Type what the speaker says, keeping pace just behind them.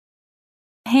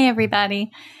Hey,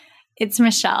 everybody. It's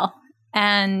Michelle,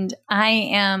 and I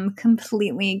am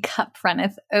completely cup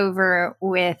runneth over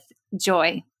with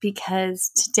joy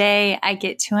because today I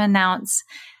get to announce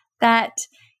that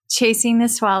Chasing the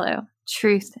Swallow,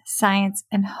 Truth, Science,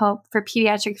 and Hope for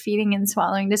Pediatric Feeding and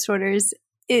Swallowing Disorders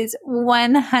is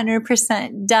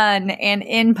 100% done and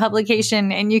in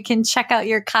publication, and you can check out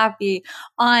your copy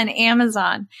on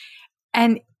Amazon.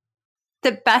 And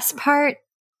the best part,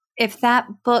 if that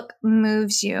book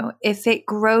moves you, if it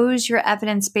grows your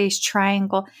evidence-based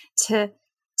triangle to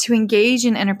engage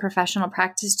in interprofessional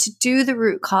practice, to do the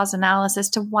root cause analysis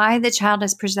to why the child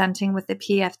is presenting with the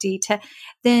PFD, to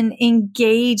then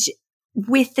engage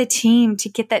with the team to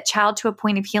get that child to a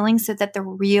point of healing so that the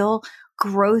real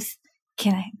growth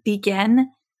can begin,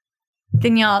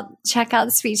 then y'all check out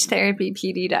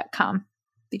speechtherapypd.com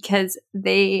because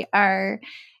they are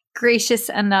gracious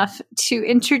enough to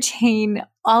entertain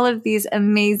all of these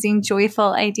amazing,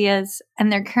 joyful ideas.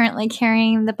 And they're currently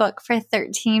carrying the book for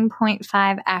 13.5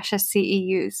 ASHA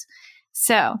CEUs.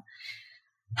 So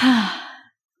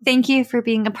thank you for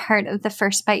being a part of the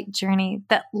First Bite journey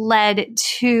that led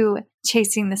to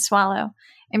Chasing the Swallow.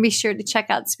 And be sure to check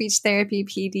out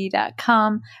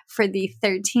speechtherapypd.com for the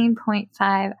 13.5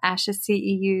 ASHA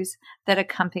CEUs that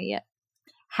accompany it.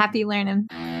 Happy learning.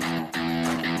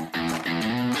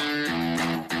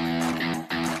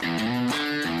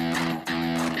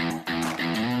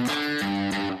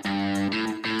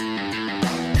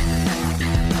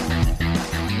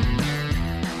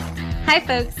 Hi,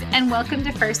 folks, and welcome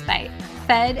to First Bite,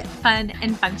 Fed, Fun,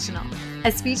 and Functional,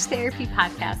 a speech therapy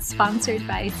podcast sponsored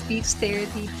by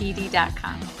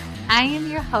SpeechTherapyPD.com. I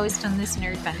am your host on this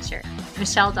nerd venture,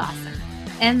 Michelle Dawson,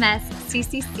 MS,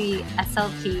 CCC,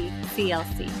 SLP,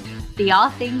 CLC, the All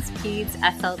Things Peds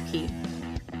SLP.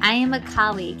 I am a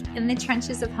colleague in the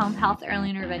trenches of home health early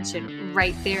intervention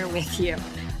right there with you.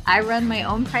 I run my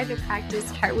own private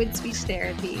practice, Heartwood Speech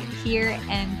Therapy, here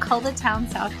in Coletown,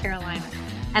 South Carolina.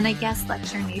 And I guest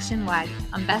lecture nationwide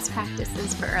on best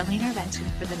practices for early intervention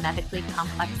for the medically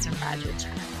complex and fragile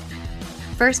child.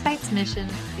 First Bite's mission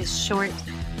is short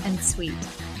and sweet,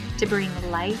 to bring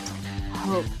light,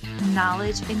 hope,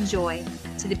 knowledge, and joy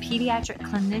to the pediatric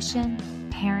clinician,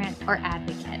 parent, or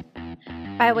advocate.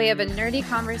 By way of a nerdy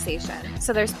conversation,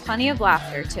 so there's plenty of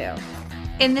laughter too.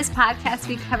 In this podcast,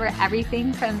 we cover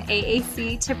everything from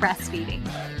AAC to breastfeeding,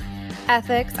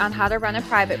 ethics on how to run a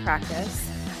private practice,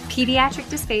 pediatric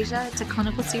dysphagia to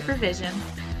clinical supervision,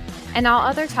 and all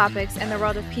other topics in the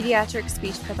world of pediatric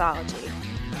speech pathology.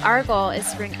 Our goal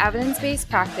is to bring evidence-based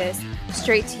practice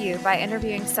straight to you by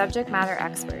interviewing subject matter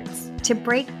experts. To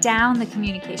break down the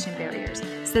communication barriers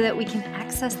so that we can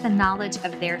access the knowledge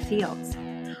of their fields.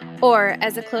 Or,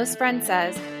 as a close friend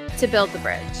says, to build the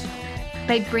bridge.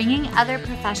 By bringing other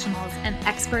professionals and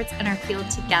experts in our field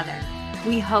together,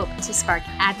 we hope to spark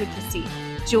advocacy,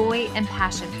 joy, and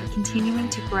passion for continuing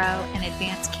to grow and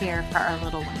advance care for our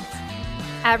little ones.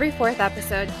 Every fourth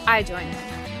episode, I join in.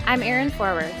 I'm Erin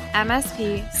Forward,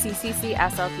 MSP, CCC,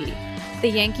 SLP, the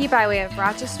Yankee by way of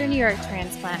Rochester, New York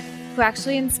transplant who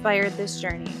actually inspired this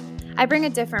journey. I bring a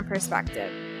different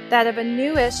perspective, that of a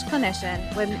newish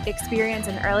clinician with experience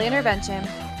in early intervention,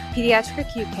 pediatric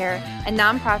acute care, and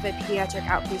nonprofit pediatric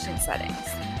outpatient settings.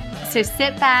 So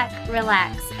sit back,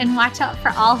 relax, and watch out for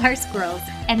all our squirrels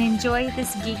and enjoy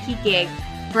this geeky gig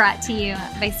brought to you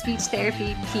by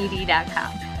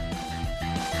SpeechTherapyPD.com.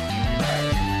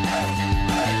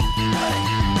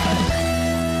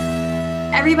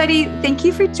 Everybody, thank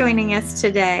you for joining us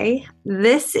today.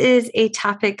 This is a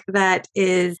topic that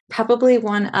is probably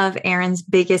one of Erin's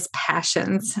biggest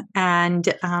passions, and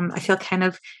I feel kind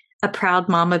of a proud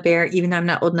mama bear, even though I'm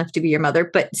not old enough to be your mother,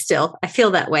 but still, I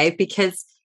feel that way because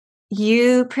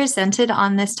you presented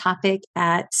on this topic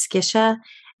at SCISHA,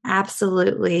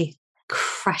 absolutely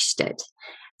crushed it,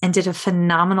 and did a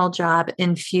phenomenal job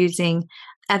infusing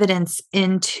evidence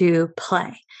into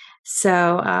play.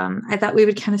 So I thought we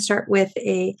would kind of start with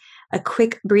a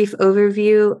quick, brief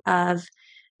overview of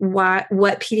what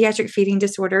pediatric feeding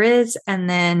disorder is, and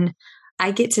then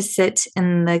I get to sit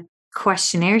in the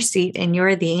questionnaire seat, and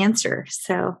you're the answer.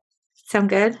 So, sound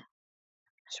good?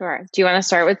 Sure. Do you want to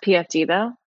start with PFD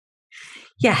though?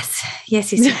 Yes.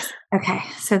 Okay.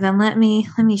 So then let me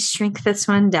shrink this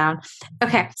one down.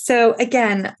 Okay. So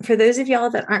again, for those of y'all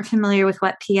that aren't familiar with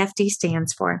what PFD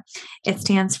stands for, it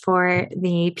stands for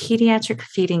the pediatric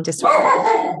feeding disorder.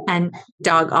 And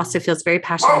Dog also feels very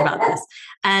passionate about this.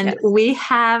 And yes, we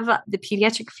have the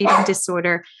pediatric feeding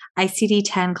disorder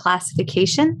ICD-10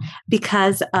 classification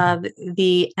because of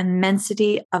the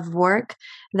immensity of work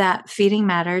that Feeding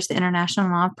Matters, the international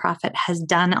nonprofit, has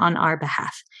done on our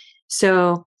behalf.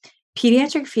 So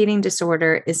Pediatric feeding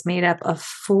disorder is made up of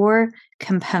 4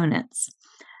 components: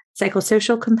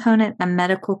 psychosocial component, a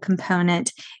medical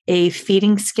component, a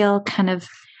feeding skill, kind of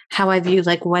how I view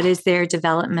like what is their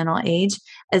developmental age,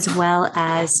 as well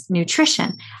as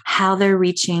nutrition, how they're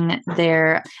reaching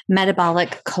their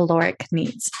metabolic caloric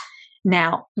needs.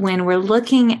 Now, when we're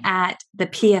looking at the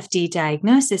PFD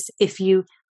diagnosis, if you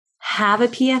have a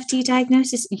PFD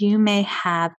diagnosis, you may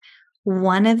have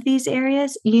one of these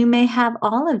areas, you may have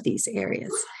all of these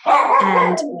areas.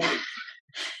 And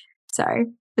sorry,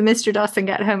 the Mr. Dawson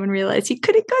got home and realized he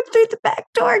couldn't go through the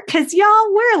back door because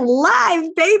y'all, we're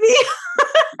live, baby.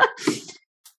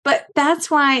 But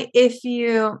that's why if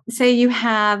you say you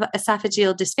have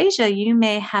esophageal dysphagia, you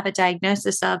may have a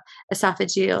diagnosis of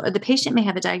esophageal, or the patient may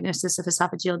have a diagnosis of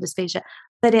esophageal dysphagia,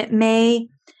 but it may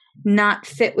not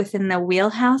fit within the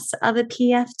wheelhouse of a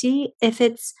PFD if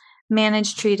it's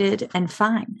managed, treated, and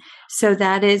fine. So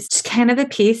that is kind of a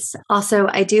piece. Also,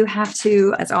 I do have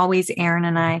to, as always, Erin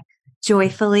and I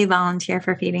joyfully volunteer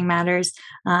for Feeding Matters.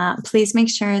 Please make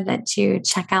sure that you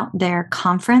check out their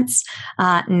conference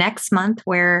next month.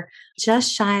 We're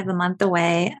just shy of a month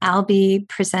away. I'll be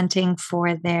presenting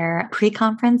for their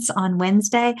pre-conference on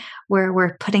Wednesday, where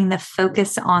we're putting the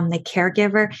focus on the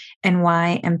caregiver and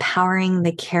why empowering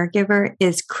the caregiver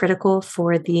is critical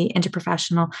for the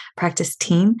interprofessional practice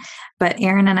team. But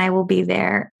Erin and I will be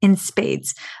there in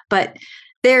spades. But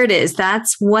there it is.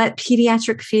 That's what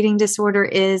pediatric feeding disorder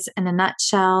is in a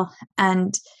nutshell.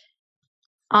 And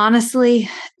honestly,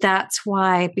 that's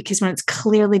why, because when it's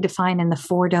clearly defined in the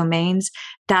 4 domains,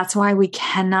 that's why we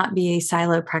cannot be a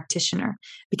silo practitioner.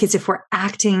 Because if we're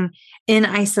acting in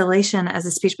isolation as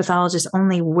a speech pathologist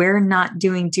only, we're not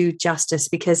doing due justice,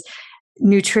 because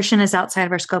nutrition is outside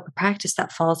of our scope of practice.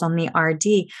 That falls on the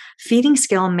RD. Feeding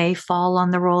skill may fall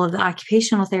on the role of the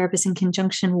occupational therapist in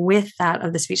conjunction with that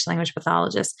of the speech language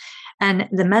pathologist. And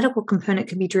the medical component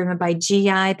could be driven by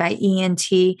GI, by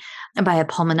ENT, and by a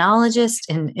pulmonologist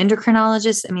and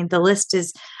endocrinologist. I mean, the list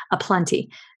is aplenty.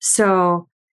 So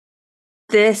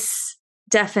this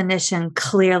definition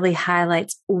clearly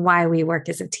highlights why we work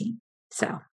as a team.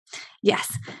 So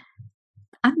yes,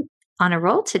 I'm on a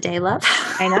roll today, love.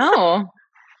 I know.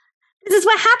 This is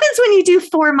what happens when you do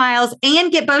 4 miles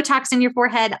and get Botox in your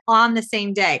forehead on the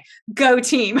same day. Go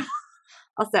team.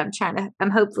 Also, I'm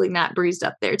hopefully not bruised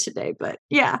up there today, but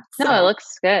yeah. No, it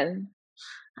looks good.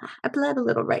 I bled a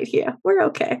little right here. We're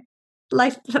okay.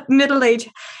 Life, middle age.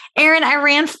 Erin, I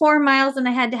ran 4 miles and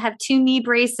I had to have 2 knee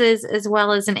braces as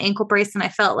well as an ankle brace. And I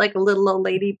felt like a little old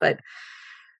lady, but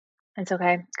it's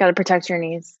okay. It's got to protect your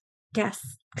knees.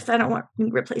 Yes, because I don't want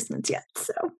knee replacements yet.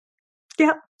 So,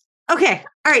 yeah. Okay.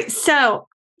 All right. So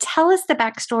tell us the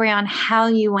backstory on how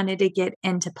you wanted to get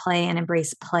into play and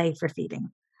embrace play for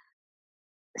feeding.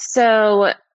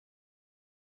 So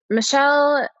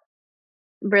Michelle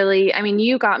really, I mean,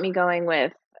 you got me going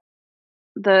with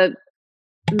the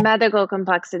medical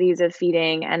complexities of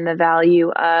feeding and the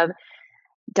value of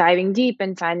diving deep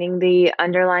and finding the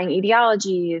underlying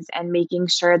etiologies and making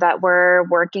sure that we're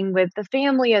working with the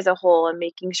family as a whole and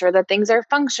making sure that things are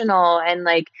functional. And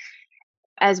like,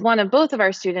 as one of both of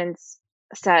our students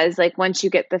says, like, once you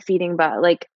get the feeding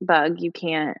bug, you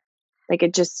can't, like,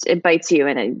 it bites you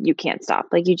and you can't stop.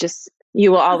 Like,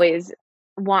 you will always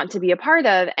want to be a part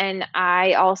of. And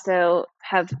I also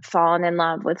have fallen in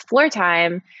love with floor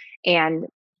time and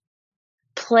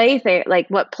like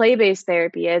what play-based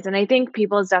therapy is. And I think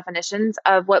people's definitions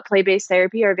of what play-based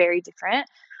therapy are very different,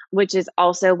 which is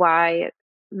also why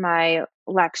my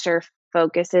lecture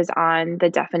focuses on the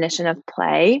definition of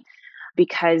play,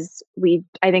 because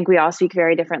I think we all speak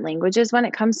very different languages when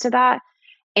it comes to that.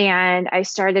 And I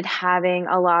started having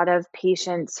a lot of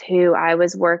patients who I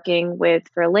was working with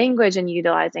for language and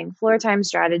utilizing floor time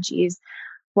strategies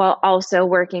while also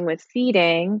working with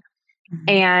feeding. Mm-hmm.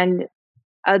 And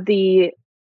the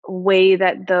way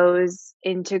that those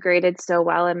integrated so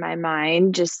well in my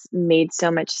mind just made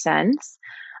so much sense.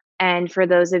 And for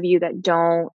those of you that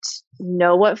don't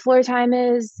know what floor time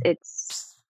is,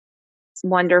 it's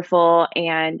wonderful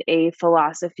and a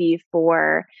philosophy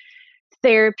for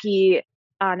therapy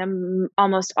on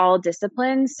almost all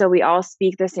disciplines. So we all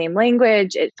speak the same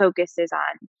language. It focuses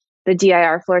on the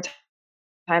DIR floor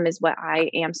time is what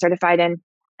I am certified in.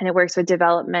 And it works with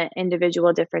development,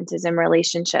 individual differences in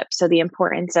relationships. So the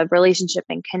importance of relationship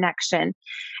and connection.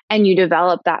 And you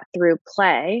develop that through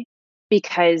play,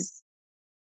 because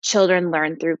children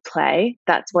learn through play.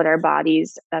 That's what our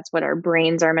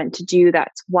brains are meant to do.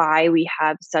 That's why we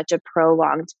have such a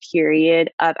prolonged period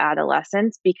of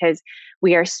adolescence, because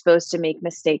we are supposed to make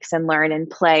mistakes and learn and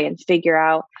play and figure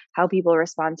out how people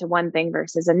respond to one thing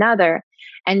versus another.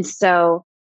 And so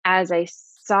as I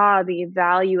saw the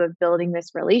value of building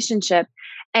this relationship.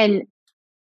 And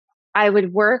I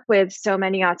would work with so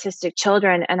many autistic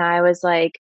children, and I was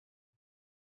like,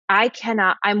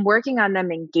 I'm working on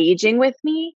them engaging with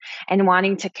me and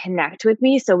wanting to connect with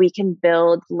me so we can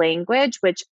build language,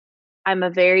 which I'm a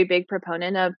very big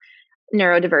proponent of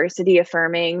neurodiversity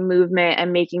affirming movement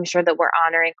and making sure that we're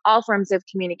honoring all forms of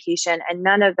communication, and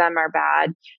none of them are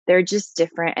bad. They're just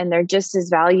different and they're just as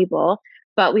valuable.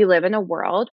 But we live in a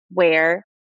world where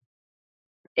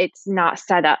it's not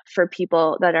set up for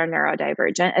people that are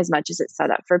neurodivergent as much as it's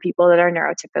set up for people that are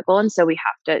neurotypical. And so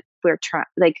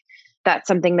that's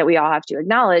something that we all have to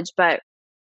acknowledge. But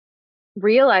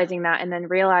realizing that, and then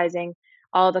realizing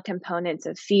all the components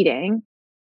of feeding,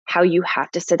 how you have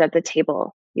to sit at the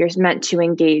table. You're meant to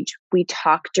engage. We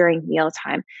talk during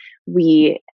mealtime.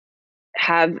 We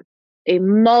have a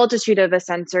multitude of a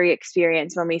sensory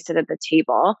experience when we sit at the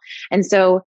table. And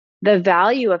so the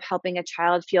value of helping a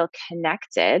child feel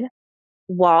connected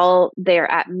while they're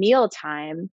at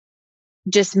mealtime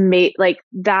just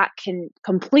that can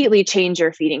completely change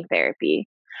your feeding therapy.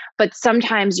 But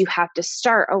sometimes you have to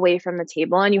start away from the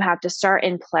table and you have to start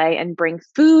in play and bring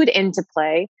food into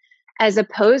play, as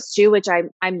opposed to, which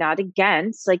I'm not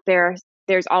against, like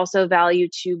there's also value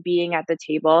to being at the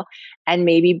table and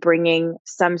maybe bringing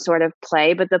some sort of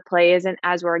play, but the play isn't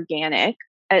as organic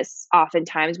as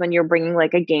oftentimes when you're bringing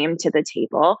like a game to the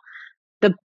table.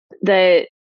 The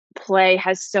play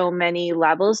has so many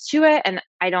levels to it, and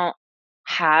I don't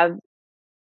have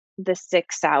the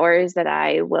 6 hours that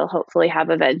I will hopefully have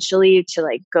eventually to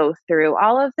like go through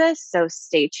all of this. So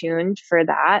stay tuned for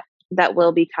that. That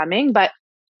will be coming. But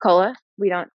Cola,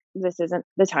 this isn't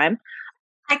the time.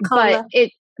 Hi, Cola.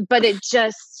 But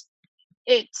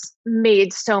it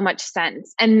made so much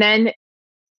sense. And then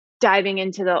diving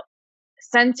into the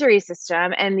sensory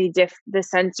system and the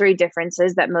sensory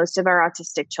differences that most of our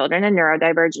autistic children and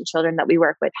neurodivergent children that we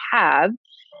work with have,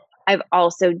 I've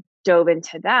also dove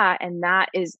into that. And that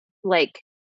is like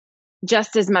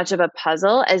just as much of a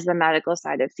puzzle as the medical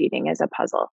side of feeding is a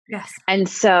puzzle. Yes. And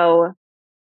so,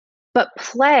 but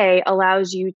play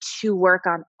allows you to work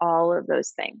on all of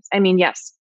those things. I mean,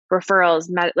 yes, referrals,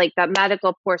 like that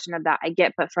medical portion of that I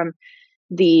get, but from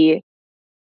the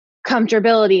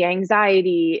comfortability,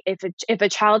 anxiety, if a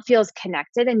child feels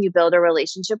connected and you build a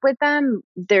relationship with them,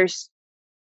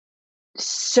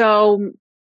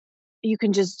 you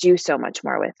can just do so much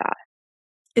more with that.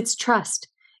 It's trust.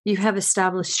 You have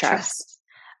established trust.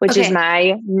 Which is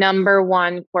my number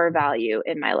one core value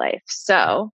in my life.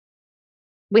 So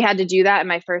we had to do that in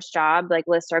my first job, like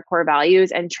list our core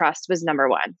values, and trust was number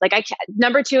one. Like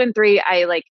number 2 and 3, I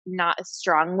like not as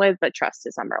strong with, but trust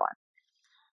is number 1.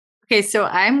 Okay. So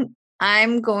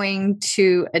I'm going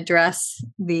to address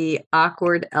the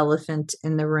awkward elephant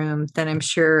in the room that I'm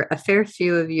sure a fair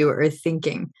few of you are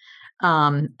thinking,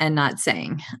 and not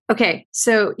saying. Okay.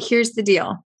 So here's the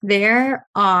deal. There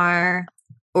are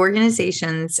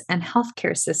organizations and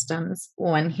healthcare systems,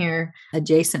 one here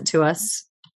adjacent to us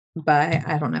by,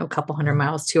 I don't know, a couple 100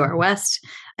 miles to our west,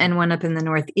 and one up in the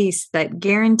Northeast that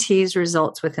guarantees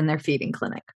results within their feeding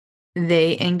clinic.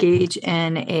 They engage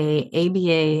in a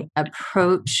ABA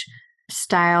approach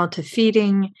style to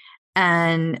feeding,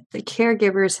 and the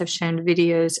caregivers have shown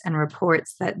videos and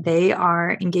reports that they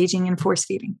are engaging in force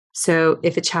feeding. So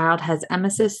if a child has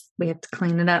emesis, we have to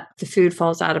clean it up. The food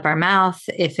falls out of our mouth.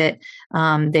 If they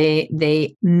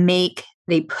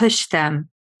push them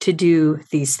to do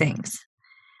these things.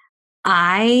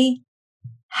 I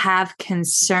have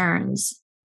concerns,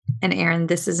 and Erin,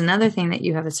 this is another thing that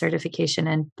you have a certification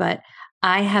in, but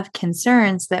I have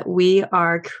concerns that we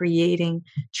are creating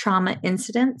trauma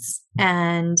incidents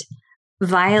and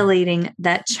violating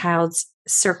that child's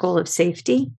circle of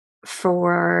safety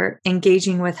for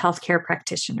engaging with healthcare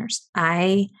practitioners.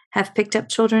 I have picked up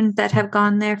children that have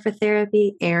gone there for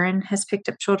therapy. Erin has picked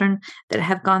up children that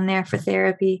have gone there for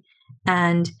therapy.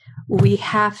 And we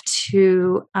have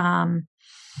to,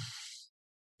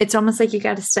 it's almost like you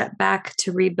got to step back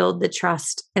to rebuild the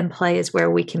trust, and play is where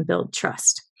we can build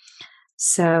trust.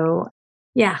 So,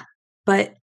 yeah,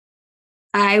 but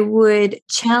I would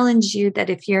challenge you that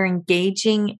if you're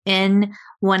engaging in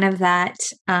one of that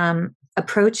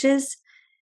approaches,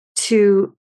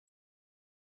 to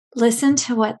listen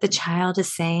to what the child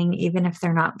is saying, even if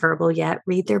they're not verbal yet.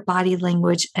 Read their body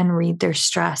language and read their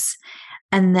stress.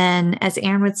 And then, as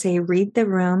Erin would say, read the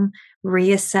room,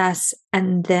 reassess,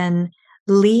 and then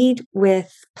lead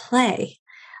with play.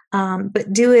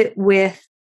 But do it with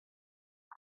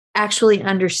actually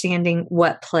understanding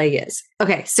what play is.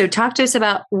 Okay, so talk to us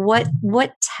about what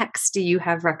texts do you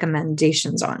have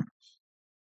recommendations on?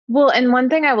 Well, and one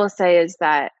thing I will say is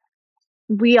that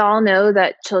we all know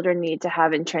that children need to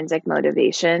have intrinsic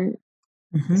motivation,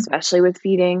 especially with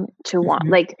feeding, to want,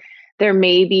 like, there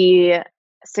may be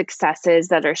successes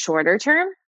that are shorter term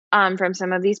from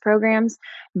some of these programs,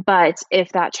 but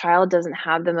if that child doesn't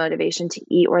have the motivation to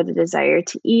eat or the desire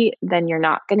to eat, then you're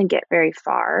not going to get very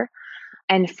far.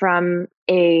 And from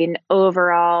an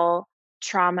overall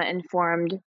trauma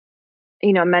informed,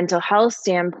 mental health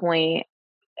standpoint,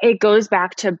 it goes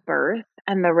back to birth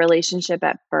and the relationship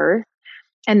at birth.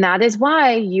 And that is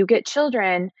why you get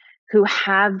children who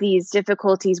have these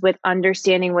difficulties with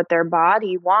understanding what their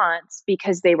body wants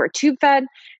because they were tube fed,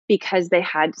 because they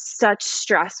had such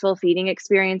stressful feeding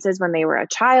experiences when they were a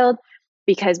child,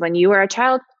 because when you were a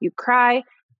child, you cry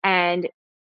and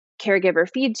caregiver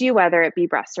feeds you, whether it be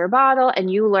breast or bottle,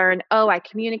 and you learn, oh, I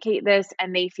communicate this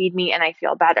and they feed me and I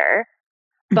feel better.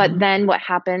 But then what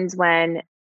happens when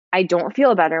I don't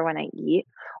feel better when I eat,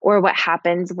 or what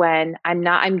happens when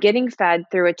I'm getting fed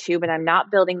through a tube and I'm not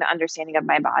building the understanding of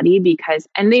my body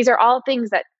and these are all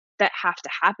things that have to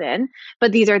happen,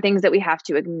 but these are things that we have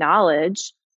to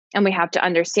acknowledge and we have to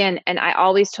understand. And I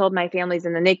always told my families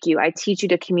in the NICU, I teach you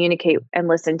to communicate and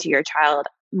listen to your child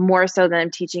more so than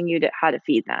I'm teaching you how to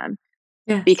feed them.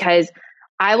 Yes. Because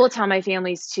I will tell my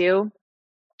families too,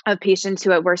 of patients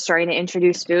who we're starting to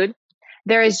introduce food,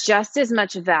 there is just as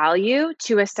much value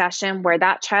to a session where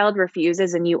that child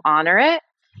refuses and you honor it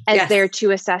as there to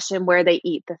a session where they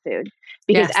eat the food.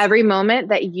 Because every moment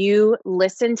that you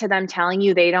listen to them telling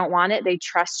you they don't want it, they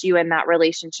trust you in that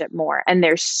relationship more. And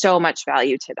there's so much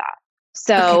value to that.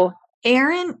 So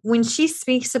Erin, when she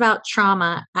speaks about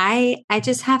trauma, I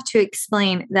just have to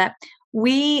explain that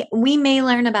we may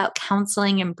learn about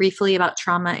counseling and briefly about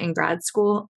trauma in grad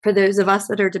school. For those of us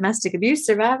that are domestic abuse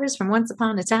survivors from once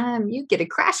upon a time, you get a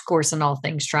crash course in all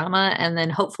things trauma and then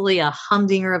hopefully a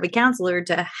humdinger of a counselor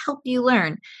to help you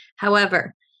learn.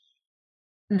 However,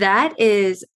 that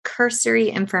is cursory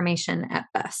information at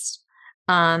best.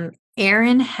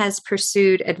 Erin has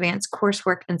pursued advanced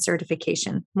coursework and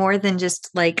certification, more than just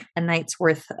like a night's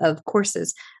worth of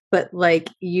courses, but like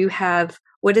you have,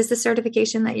 what is the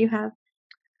certification that you have?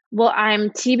 Well,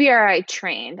 I'm TBRI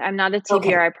trained. I'm not a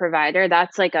TBRI provider.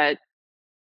 That's like a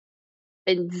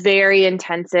very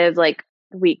intensive, like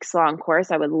weeks long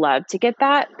course. I would love to get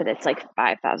that, but it's like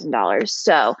 $5,000.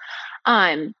 So,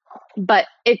 but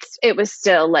it was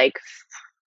still like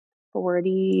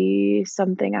 40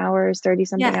 something hours, 30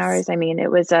 something hours. I mean,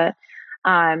 it was a,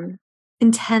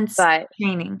 intense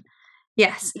training.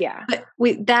 Yes. Yeah. But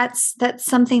that's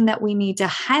something that we need to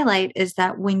highlight is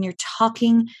that when you're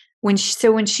talking, when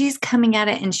she's coming at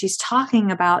it and she's talking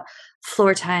about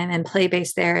floor time and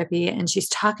play-based therapy, and she's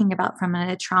talking about from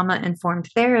a trauma-informed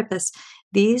therapist,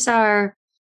 you're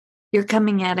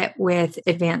coming at it with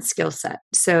advanced skill set.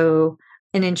 So,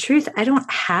 and in truth, I don't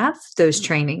have those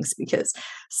trainings because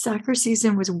soccer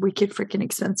season was wicked freaking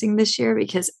expensive this year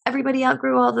because everybody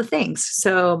outgrew all the things.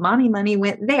 So mommy money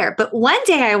went there. But one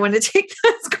day I want to take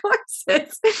those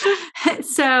courses.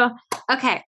 So,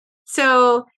 okay.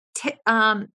 So,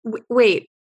 wait,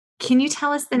 can you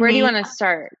tell us where do you want to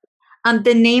start?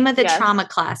 The name of the trauma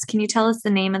class. Can you tell us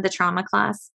the name of the trauma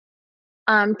class?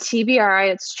 TBRI,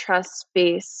 it's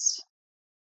trust-based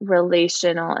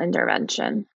relational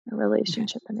intervention.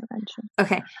 Relationship intervention.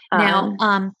 Okay. Now,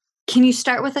 can you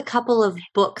start with a couple of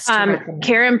books?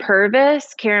 Karen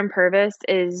Purvis. Karen Purvis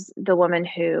is the woman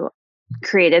who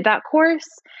created that course,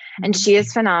 and she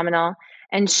is phenomenal.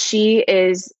 And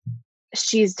she's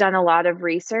done a lot of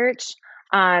research.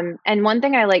 And one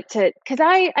thing I like to, because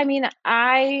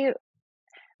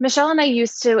Michelle and I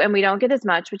used to, and we don't get as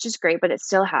much, which is great, but it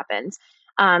still happens.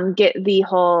 Get the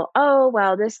whole, oh,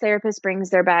 well, this therapist brings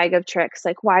their bag of tricks.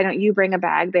 Like, why don't you bring a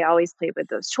bag? They always play with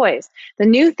those toys. The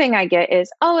new thing I get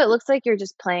is, oh, it looks like you're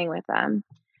just playing with them.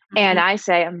 And I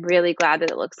say, I'm really glad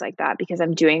that it looks like that because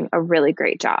I'm doing a really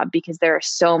great job because there are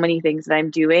so many things that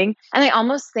I'm doing. And I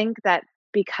almost think that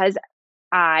because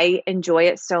I enjoy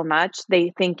it so much,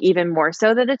 they think even more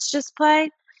so that it's just play.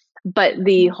 But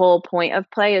the whole point of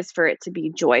play is for it to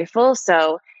be joyful.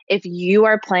 So if you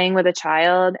are playing with a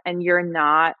child and you're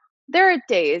not, there are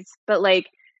days, but like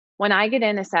when I get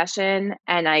in a session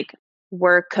and like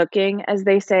we're cooking, as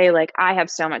they say, like I have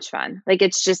so much fun. Like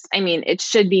it's just, it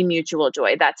should be mutual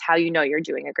joy. That's how you know you're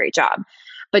doing a great job.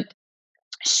 But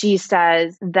she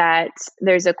says that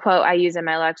there's a quote I use in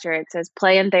my lecture. It says,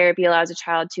 play in therapy allows a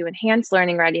child to enhance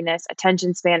learning readiness,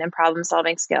 attention span, and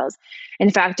problem-solving skills. In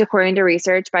fact, according to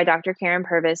research by Dr. Karen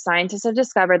Purvis, scientists have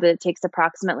discovered that it takes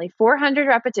approximately 400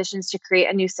 repetitions to create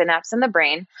a new synapse in the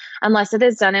brain, unless it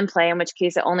is done in play, in which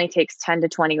case it only takes 10 to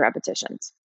 20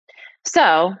 repetitions.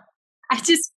 So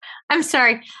I'm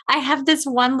sorry. I have this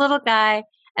one little guy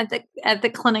at the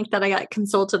clinic that I got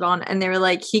consulted on, and they were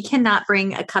like, he cannot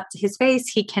bring a cup to his face.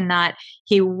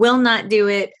 He will not do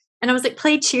it. And I was like,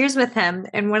 play cheers with him.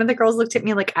 And one of the girls looked at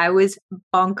me like I was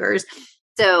bonkers.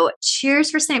 So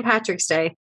cheers for St. Patrick's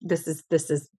Day. This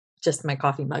is just my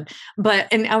coffee mug.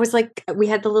 And I was like, we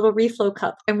had the little reflow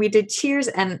cup and we did cheers,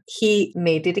 and he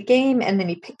made it a game, and then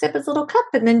he picked up his little cup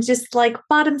and then just like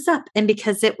bottoms up. And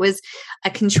because it was a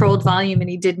controlled volume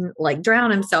and he didn't like drown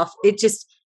himself,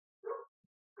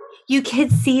 you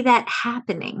could see that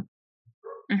happening.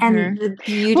 Mm-hmm. And the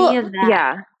beauty of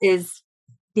that is.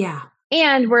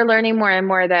 And we're learning more and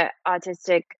more that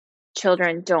autistic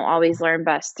children don't always learn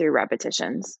best through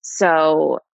repetitions.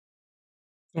 So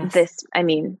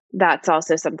that's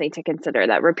also something to consider,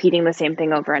 that repeating the same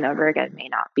thing over and over again may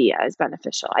not be as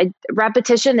beneficial.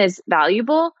 Repetition is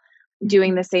valuable,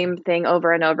 doing the same thing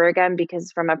over and over again,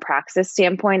 because from a praxis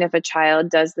standpoint, if a child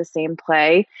does the same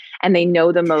play and they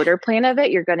know the motor plan of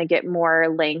it, you're going to get more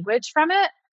language from it,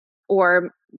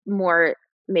 or more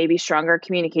maybe stronger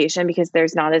communication, because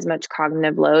there's not as much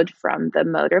cognitive load from the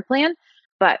motor plan.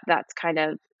 But that's kind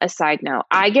of a side note.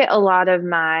 I get a lot of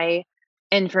my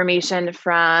information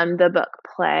from the book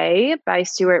Play by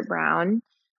Stuart Brown,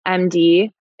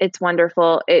 MD. It's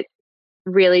wonderful. It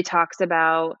really talks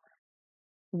about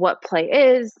what play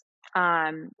is,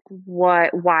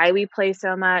 why we play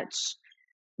so much.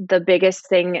 The biggest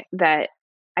thing that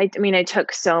I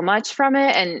took so much from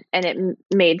it, and it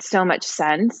made so much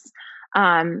sense.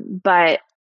 But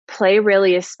play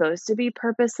really is supposed to be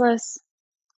purposeless.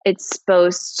 It's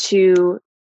supposed to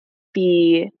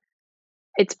be,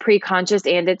 it's pre-conscious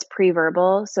and it's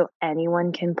pre-verbal, so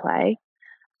anyone can play.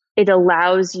 It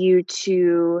allows you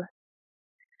to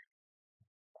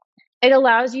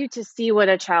see what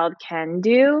a child can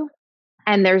do,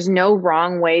 and there's no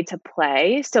wrong way to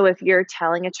play. So if you're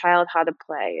telling a child how to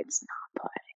play, it's not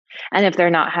play. And if they're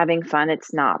not having fun,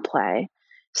 it's not play.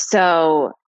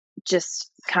 So just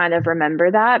kind of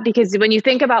remember that, because when you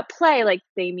think about play, like,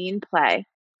 they mean play.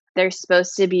 You're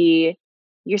supposed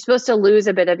to lose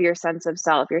a bit of your sense of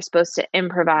self. You're supposed to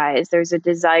improvise. There's a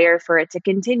desire for it to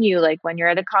continue. Like when you're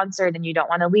at a concert and you don't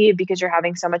want to leave because you're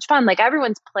having so much fun. Like,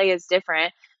 everyone's play is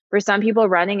different. For some people,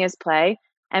 running is play.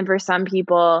 And for some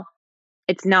people,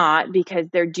 it's not, because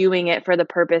they're doing it for the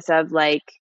purpose of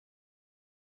like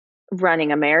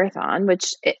running a marathon,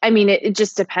 which it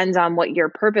just depends on what your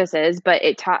purpose is. But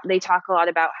they talk a lot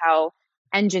about how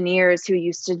engineers who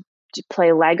used to play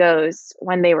Legos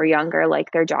when they were younger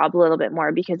like their job a little bit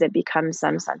more, because it becomes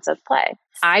some sense of play.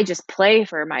 I just play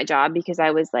for my job because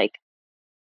I was like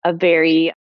a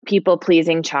very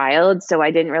people-pleasing child, so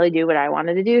I didn't really do what I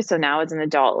wanted to do. So now as an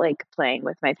adult, like, playing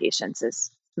with my patients is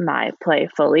my play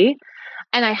fully.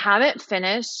 And I haven't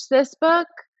finished this book,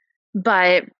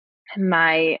 but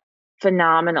my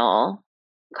phenomenal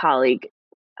colleague,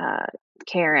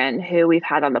 Karen, who we've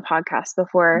had on the podcast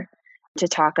before to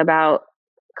talk about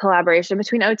collaboration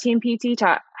between OT and PT,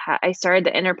 I started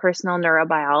The Interpersonal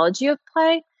Neurobiology of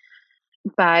Play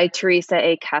by Teresa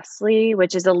A. Kesley,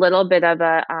 which is a little bit of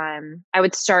a, I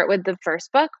would start with the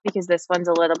first book because this one's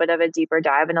a little bit of a deeper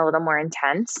dive and a little more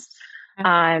intense.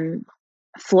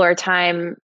 Floor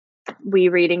Time, we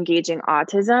read Engaging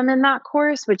Autism in that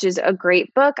course, which is a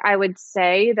great book. I would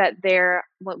say that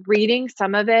reading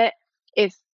some of it,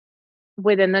 if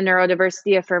within the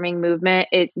neurodiversity affirming movement,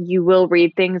 you will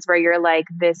read things where you're like,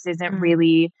 this isn't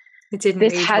really, it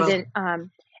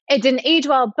didn't age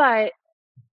well, but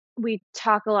we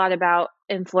talk a lot about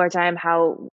in Floor Time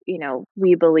how,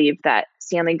 we believe that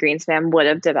Stanley Greenspan would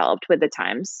have developed with the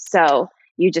times. So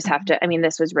you just have to,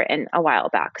 this was written a while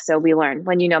back. So we learn,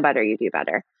 when you know better, you do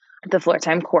better. The Floor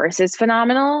Time course is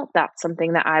phenomenal. That's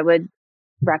something that I would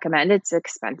recommend. It's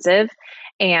expensive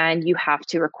and you have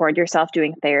to record yourself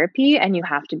doing therapy, and you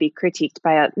have to be critiqued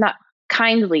by, not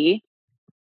kindly,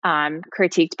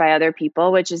 critiqued by other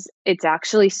people, it's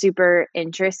actually super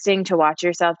interesting to watch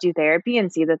yourself do therapy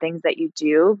and see the things that you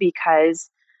do,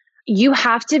 because you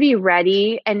have to be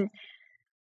ready, and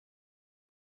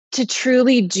to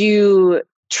truly do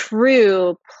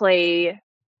true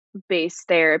play-based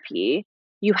therapy,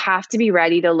 you have to be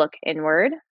ready to look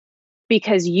inward,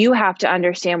 because you have to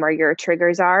understand where your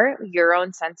triggers are, your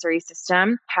own sensory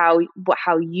system, how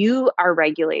you are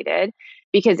regulated.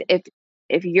 Because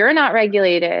if you're not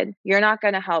regulated, you're not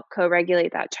going to help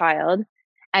co-regulate that child.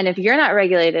 And if you're not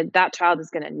regulated, that child is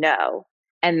going to know,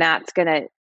 and that's going to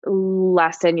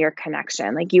lessen your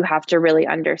connection. Like, you have to really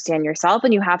understand yourself,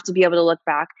 and you have to be able to look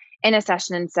back in a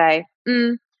session and say,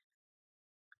 and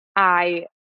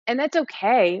that's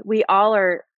okay. We all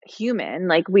are human.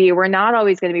 Like we were not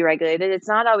always going to be regulated. It's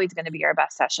not always going to be our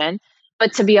best session,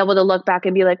 but to be able to look back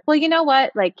and be like, well, you know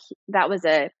what? Like that was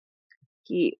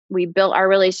we built our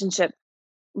relationship.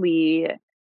 He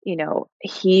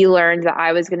learned that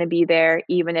I was going to be there.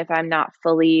 Even if I'm not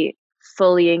fully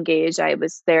engaged, I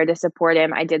was there to support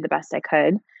him. I did the best I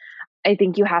could. I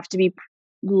think you have to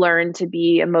learn to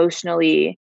be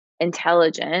emotionally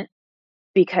intelligent,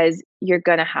 because you're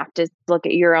going to have to look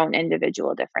at your own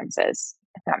individual differences,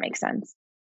 if that makes sense.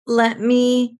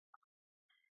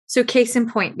 So case in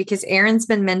point, because Erin's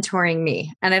been mentoring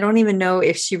me, and I don't even know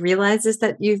if she realizes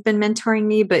that you've been mentoring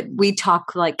me, but we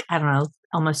talk like, I don't know,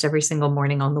 almost every single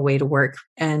morning on the way to work.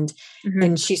 And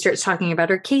she starts talking about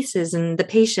her cases and the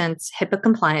patients, HIPAA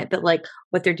compliant, but like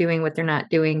what they're doing, what they're not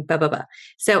doing, blah, blah, blah.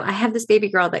 So I have this baby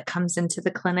girl that comes into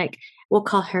the clinic. We'll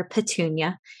call her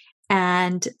Petunia.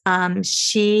 And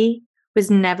she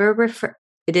was never referred.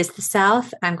 It is the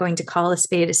South. I'm going to call a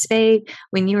spade a spade.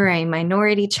 When you are a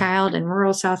minority child in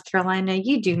rural South Carolina,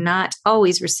 you do not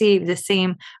always receive the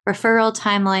same referral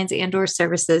timelines and or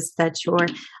services that your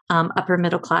upper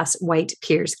middle class white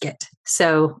peers get.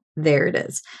 So there it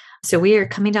is. So we are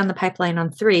coming down the pipeline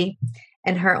on 3,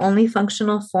 and her only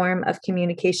functional form of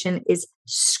communication is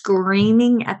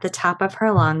screaming at the top of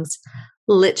her lungs,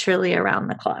 literally around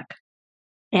the clock,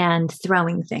 and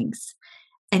throwing things.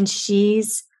 And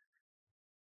she's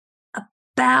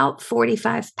about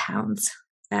 45 pounds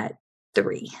at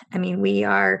 3. I mean, we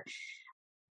are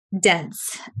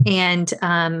dense. And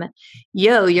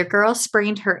your girl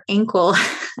sprained her ankle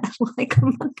like a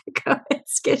month ago at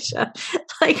Skisha.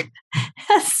 Like,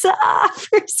 huzzah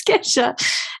for Skisha.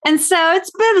 And so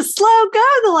it's been a slow go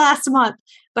the last month.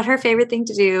 But her favorite thing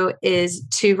to do is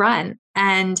to run.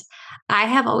 And I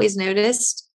have always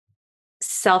noticed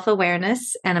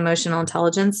self-awareness and emotional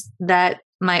intelligence that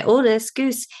my oldest,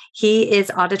 Goose, he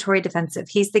is auditory defensive.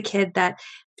 He's the kid that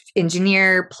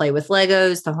engineer, play with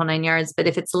Legos, the whole 9 yards. But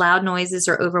if it's loud noises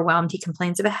or overwhelmed, he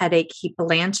complains of a headache. He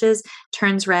blanches,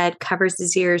 turns red, covers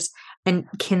his ears, and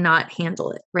cannot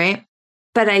handle it, right?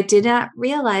 But I did not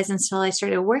realize until I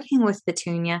started working with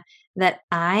Petunia that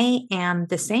I am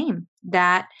the same.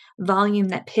 That volume,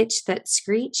 that pitch, that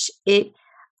screech,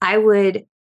 I would,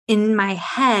 in my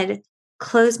head,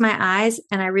 close my eyes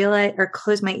and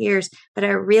close my ears, but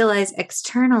I realized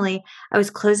externally I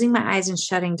was closing my eyes and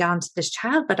shutting down to this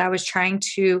child, but I was trying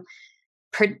to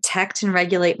protect and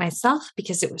regulate myself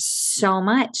because it was so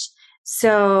much.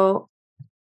 So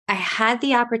I had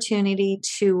the opportunity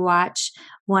to watch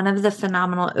one of the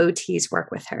phenomenal OTs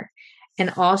work with her.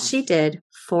 And all she did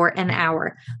for an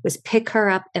hour was pick her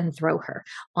up and throw her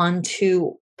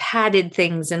onto padded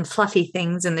things and fluffy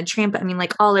things and the tramp. I mean,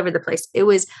 like all over the place. It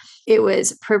was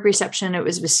proprioception. It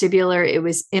was vestibular. It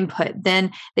was input.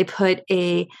 Then they put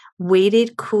a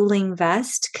weighted cooling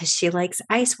vest because she likes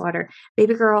ice water.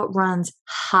 Baby girl runs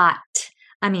hot.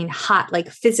 I mean, hot, like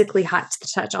physically hot to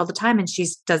the touch all the time. And she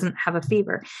doesn't have a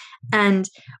fever. And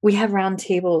we have round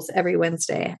tables every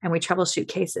Wednesday and we troubleshoot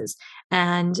cases.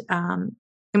 And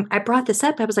I brought this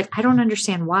up. I was like, I don't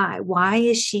understand why. Why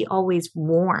is she always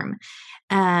warm?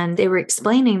 And they were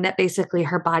explaining that basically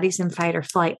her body's in fight or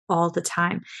flight all the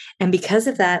time. And because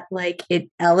of that, like it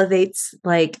elevates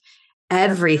like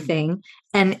everything.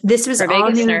 And this was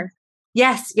all new.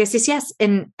 Yes.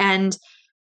 And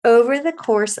over the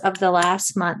course of the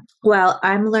last month, well,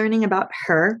 I'm learning about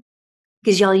her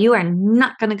because y'all, you are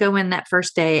not going to go in that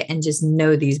first day and just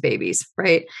know these babies,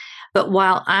 right? But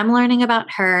while I'm learning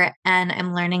about her and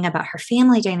I'm learning about her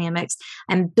family dynamics,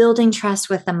 I'm building trust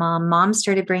with the mom. Mom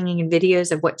started bringing in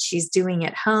videos of what she's doing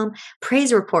at home,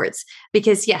 praise reports,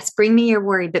 because yes, bring me your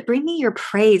worry, but bring me your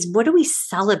praise. What are we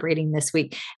celebrating this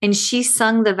week? And she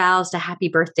sung the vows to happy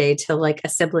birthday to like a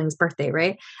sibling's birthday,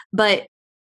 right? But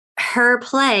her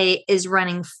play is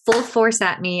running full force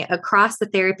at me across the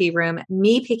therapy room,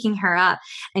 me picking her up.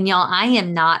 And y'all, I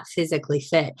am not physically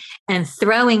fit, and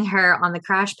throwing her on the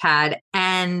crash pad.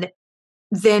 And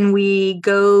then we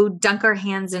go dunk our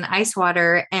hands in ice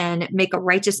water and make a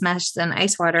righteous mess in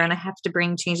ice water. And I have to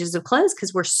bring changes of clothes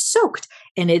because we're soaked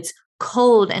and it's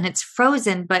cold and it's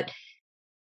frozen. But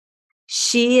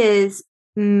she is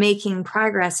making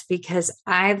progress because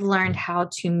I've learned how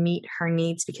to meet her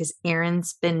needs because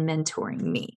Erin's been mentoring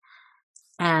me.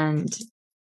 And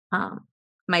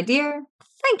my dear,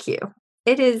 thank you.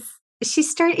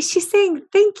 She's saying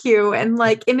thank you and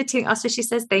like imitating. Also, she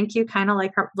says thank you kind of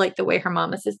like her, like the way her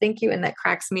mama says thank you. And that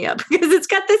cracks me up because it's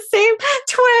got the same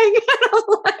twang. And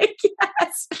I'm like,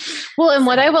 yes. Well, and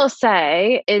what I will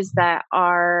say is that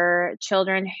our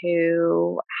children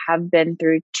who have been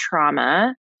through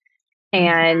trauma,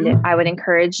 And I would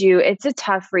encourage you, it's a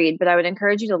tough read, but I would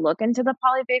encourage you to look into the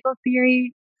polyvagal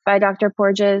theory by Dr.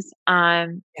 Porges,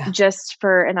 just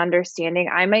for an understanding.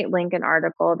 I might link an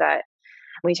article that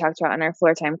we talked about in our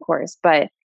floor time course, but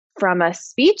from a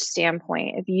speech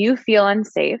standpoint, if you feel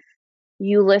unsafe,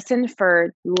 you listen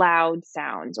for loud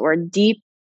sounds or deep,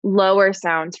 lower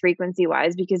sounds frequency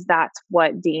wise, because that's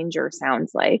what danger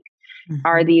sounds like.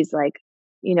 Are these like,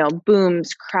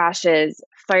 booms, crashes,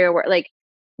 fireworks, like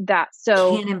that.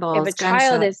 So cannonballs,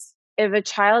 if a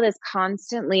child is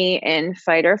constantly in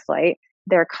fight or flight,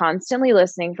 they're constantly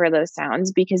listening for those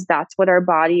sounds because that's what our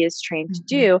body is trained to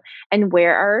do. And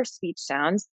where are our speech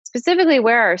sounds? Specifically,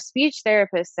 where are speech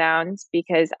therapist sounds?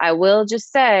 Because I will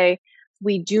just say,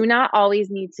 we do not always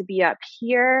need to be up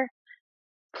here.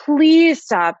 Please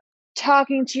stop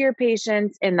talking to your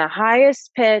patients in the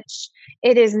highest pitch.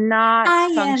 It is not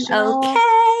functional.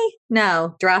 Okay.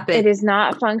 No, drop it. It is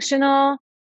not functional.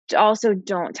 Also,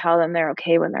 don't tell them they're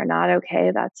okay when they're not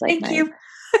okay. That's like Thank you.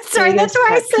 Sorry, that's why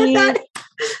I said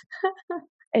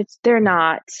that. They're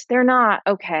not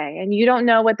okay. And you don't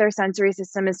know what their sensory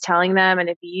system is telling them. And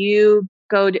if you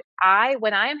when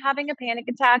I am having a panic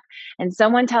attack and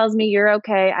someone tells me you're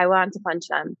okay, I want to punch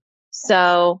them.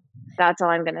 So that's all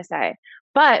I'm going to say.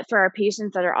 But for our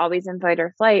patients that are always in fight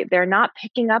or flight, they're not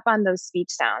picking up on those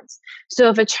speech sounds. So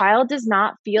if a child does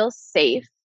not feel safe,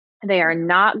 they are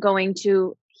not going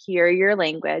to hear your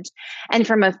language. And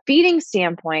from a feeding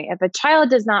standpoint, if a child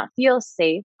does not feel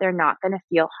safe, they're not going to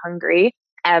feel hungry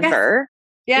ever.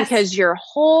 Yes. Because your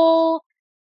whole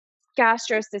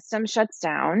gastro system shuts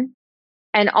down.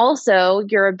 And also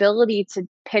your ability to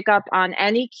pick up on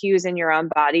any cues in your own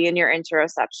body and your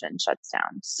interoception shuts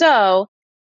down. So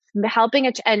helping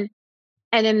and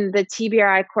in the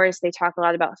TBRI course, they talk a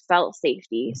lot about felt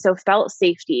safety. So felt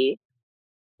safety,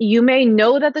 you may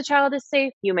know that the child is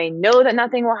safe. You may know that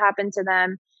nothing will happen to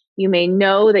them. You may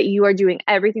know that you are doing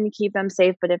everything to keep them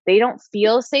safe. But if they don't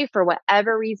feel safe for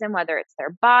whatever reason, whether it's their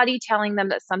body telling them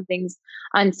that something's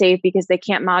unsafe because they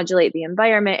can't modulate the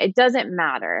environment, it doesn't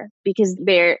matter because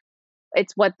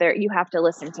you have to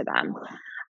listen to them.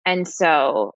 And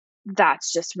so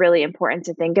that's just really important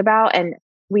to think about. And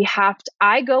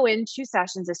I go into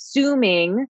sessions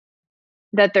assuming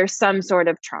that there's some sort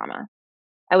of trauma.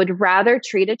 I would rather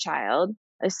treat a child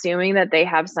assuming that they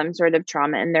have some sort of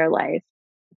trauma in their life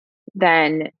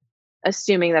than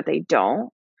assuming that they don't.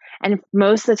 And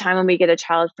most of the time when we get a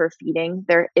child for feeding,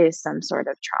 there is some sort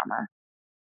of trauma.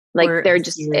 Like there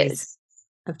just is.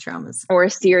 Of traumas. Or a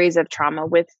series of trauma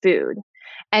with food.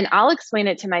 And I'll explain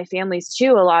it to my families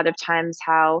too, a lot of times,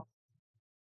 how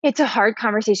it's a hard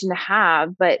conversation to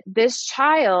have, but this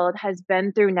child has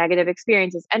been through negative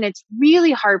experiences. And it's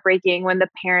really heartbreaking when the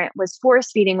parent was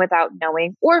force feeding without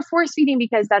knowing, or force feeding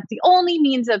because that's the only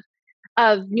means of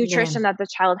nutrition that the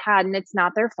child had, and it's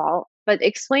not their fault. But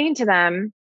explain to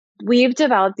them, we've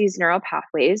developed these neural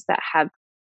pathways that have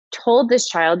told this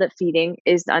child that feeding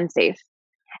is unsafe.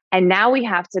 And now we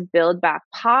have to build back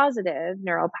positive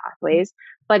neural pathways,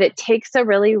 but it takes a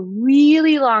really,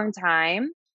 really long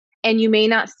time. And you may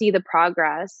not see the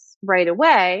progress right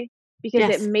away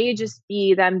because it may just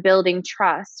be them building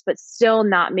trust, but still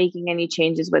not making any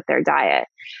changes with their diet.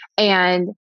 And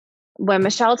when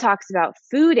Michelle talks about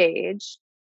food age,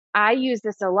 I use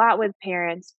this a lot with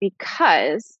parents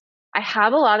because I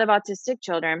have a lot of autistic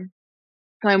children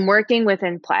who I'm working with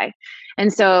in play.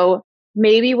 And so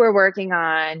maybe we're working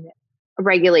on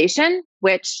regulation,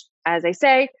 which, as I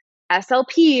say,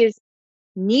 SLPs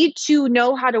need to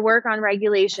know how to work on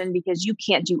regulation because you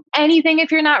can't do anything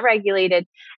if you're not regulated.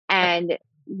 And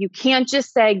you can't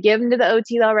just say, give them to the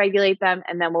OT, they'll regulate them,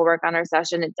 and then we'll work on our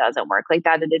session. It doesn't work like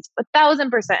that. It is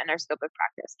 1,000% in our scope of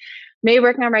practice. Maybe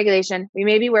working on regulation. We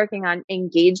may be working on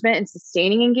engagement and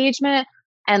sustaining engagement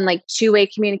and like two-way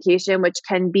communication, which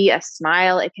can be a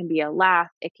smile. It can be a laugh.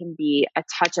 It can be a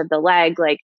touch of the leg.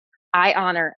 Like I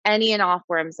honor any and all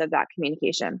forms of that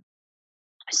communication.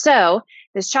 So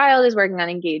this child is working on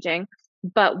engaging,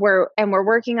 but we're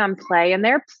working on play, and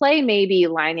their play may be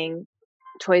lining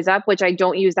toys up, which I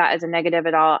don't use that as a negative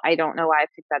at all. I don't know why I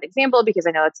picked that example because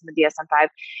I know it's in the DSM-5.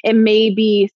 It may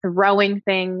be throwing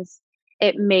things.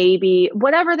 It may be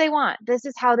whatever they want. This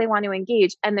is how they want to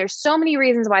engage. And there's so many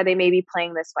reasons why they may be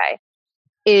playing this way.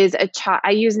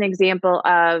 I use an example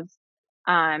of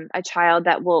a child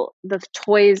that the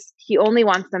toys, he only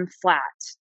wants them flat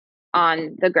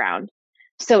on the ground.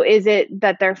 So is it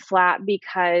that they're flat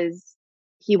because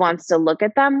he wants to look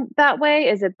at them that way?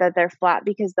 Is it that they're flat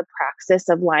because the praxis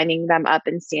of lining them up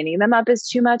and standing them up is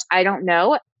too much? I don't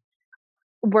know.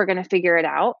 We're going to figure it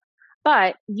out.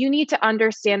 But you need to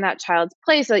understand that child's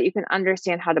play so that you can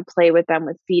understand how to play with them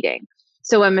with feeding.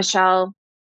 So when Michelle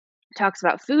talks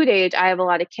about food age, I have a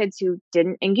lot of kids who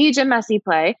didn't engage in messy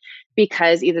play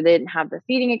because either they didn't have the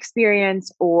feeding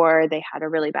experience, or they had a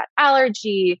really bad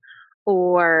allergy,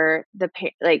 or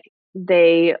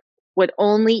they would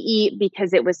only eat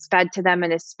because it was fed to them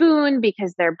in a spoon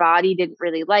because their body didn't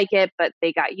really like it, but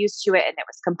they got used to it and it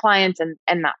was compliance,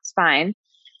 and that's fine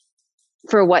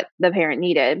for what the parent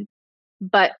needed.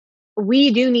 But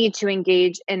we do need to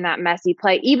engage in that messy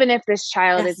play, even if this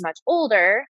child is much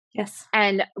older. Yes.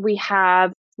 And we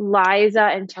have Liza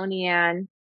and Tony Ann,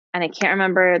 and I can't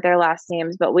remember their last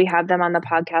names, but we have them on the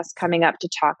podcast coming up to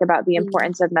talk about the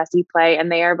importance of messy play.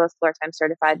 And they are both Floor Time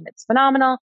certified, and it's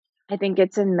phenomenal. I think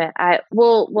it's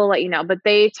we'll let you know, but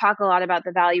they talk a lot about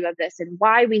the value of this and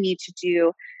why we need to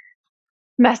do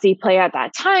messy play at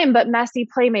that time. But messy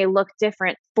play may look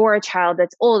different for a child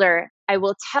that's older. I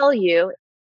will tell you,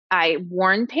 I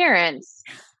warn parents,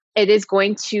 it is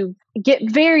going to get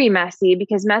very messy,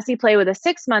 because messy play with a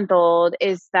 6-month-old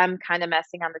is them kind of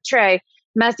messing on the tray.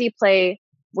 Messy play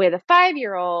with a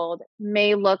 5-year-old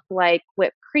may look like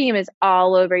whipped cream is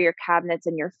all over your cabinets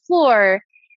and your floor,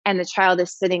 and the child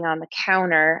is sitting on the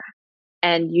counter,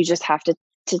 and you just have to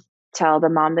tell the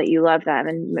mom that you love them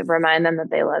and remind them that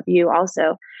they love you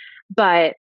also.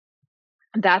 But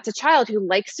that's a child who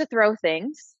likes to throw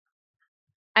things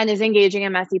and is engaging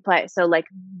in messy play. So like,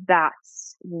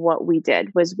 that's what we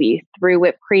did, was we threw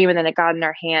whipped cream, and then it got in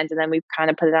our hands, and then we kind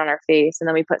of put it on our face, and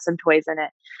then we put some toys in it.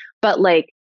 But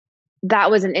like,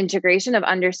 that was an integration of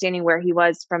understanding where he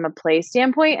was from a play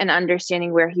standpoint and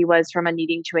understanding where he was from a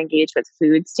needing to engage with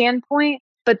food standpoint.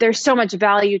 But there's so much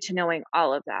value to knowing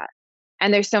all of that.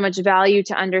 And there's so much value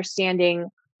to understanding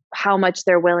how much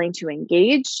they're willing to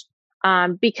engage.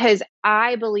 Because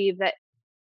I believe that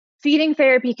feeding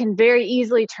therapy can very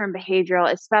easily turn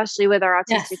behavioral, especially with our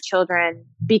autistic children,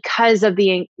 because of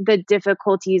the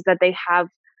difficulties that they have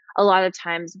a lot of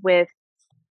times with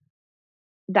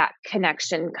that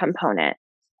connection component.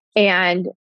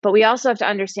 But we also have to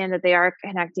understand that they are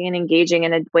connecting and engaging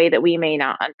in a way that we may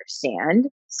not understand.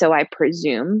 So I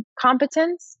presume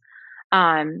competence.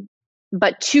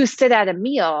 But to sit at a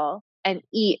meal and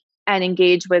eat and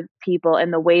engage with people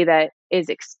in the way that is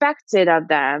expected of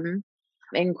them,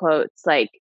 in quotes, like,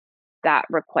 that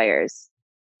requires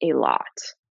a lot.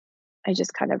 I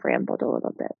just kind of rambled a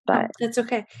little bit, but that's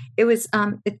okay. It was,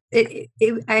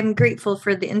 I'm grateful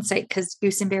for the insight, because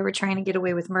Goose and Bear were trying to get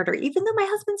away with murder. Even though my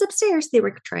husband's upstairs, they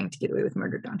were trying to get away with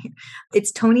murder down here.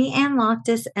 It's Tony Ann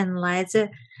Loftus and Liza,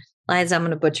 I'm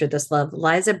going to butcher this,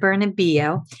 Liza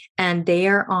Bernabeo, and they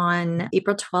are on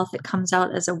April 12th. It comes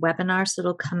out as a webinar, so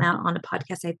it'll come out on a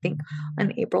podcast, I think,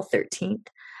 on April 13th.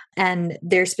 And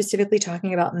they're specifically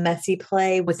talking about messy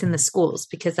play within the schools,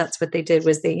 because that's what they did,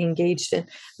 was they engaged in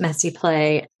messy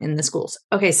play in the schools.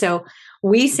 Okay, so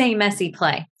we say messy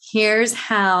play. Here's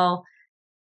how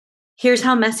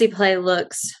messy play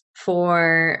looks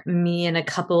for me in a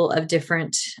couple of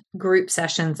different group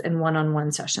sessions and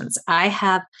one-on-one sessions. I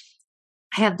have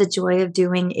the joy of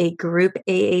doing a group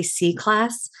AAC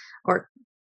class, or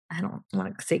I don't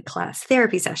want to say class,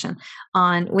 therapy session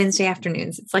on Wednesday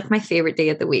afternoons. It's like my favorite day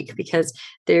of the week, because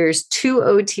there's 2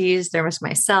 OTs. There's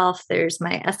myself. There's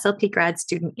my SLP grad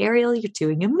student, Ariel. You're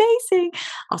doing amazing.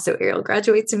 Also, Ariel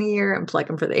graduates in a year. I'm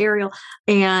plugging for the Ariel.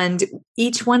 And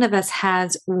each one of us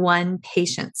has one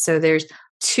patient. So there's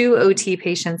 2 OT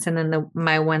patients and then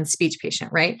my 1 speech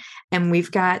patient, right? And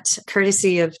we've got,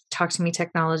 courtesy of Talk to Me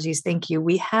Technologies, thank you,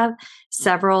 we have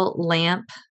several LAMP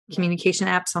communication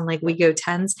apps on like WeGo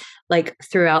 10s, like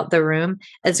throughout the room,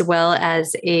 as well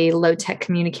as a low-tech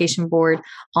communication board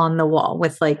on the wall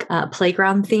with like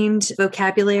playground themed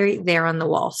vocabulary there on the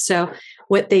wall. So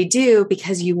what they do,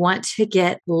 because you want to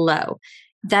get low,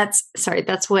 that's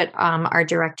what our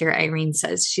director Irene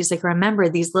says. She's like, remember,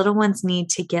 these little ones need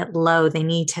to get low. They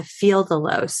need to feel the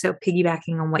low. So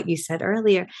piggybacking on what you said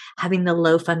earlier, having the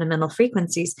low fundamental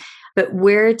frequencies, but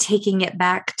we're taking it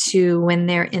back to when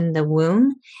they're in the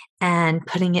womb and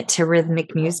putting it to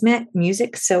rhythmic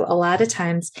music. So a lot of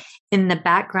times in the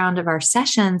background of our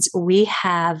sessions, we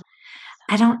have,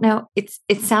 I don't know,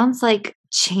 it sounds like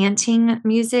chanting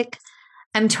music.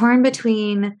 I'm torn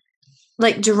between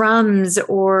like drums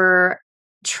or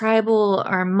tribal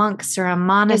or monks or a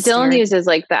monastery. Dylan uses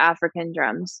like the African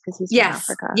drums because he's from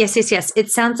Africa. Yes. It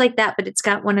sounds like that, but it's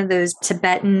got one of those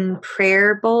Tibetan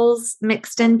prayer bowls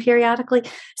mixed in periodically.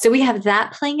 So we have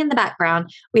that playing in the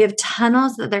background. We have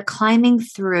tunnels that they're climbing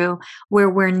through where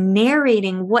we're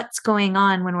narrating what's going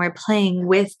on when we're playing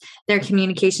with their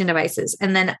communication devices.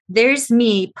 And then there's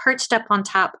me perched up on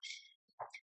top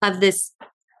of this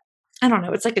I don't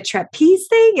know, it's like a trapeze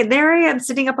thing. And there I am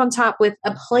sitting up on top with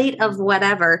a plate of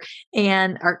whatever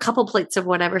or a couple plates of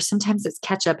whatever. Sometimes it's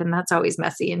ketchup, and that's always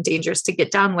messy and dangerous to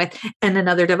get down with, and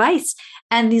another device.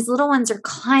 And these little ones are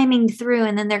climbing through,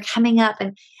 and then they're coming up,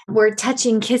 and we're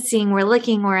touching, kissing, we're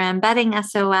licking, we're embedding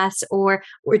SOS, or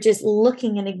we're just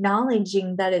looking and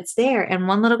acknowledging that it's there. And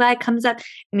one little guy comes up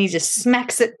and he just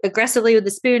smacks it aggressively with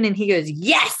the spoon, and he goes,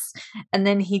 yes. And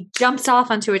then he jumps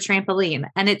off onto a trampoline.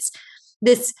 And it's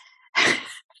this,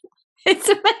 it's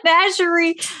a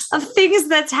menagerie of things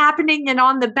that's happening. And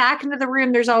on the back end of the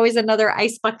room, there's always another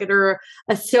ice bucket or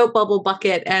a soap bubble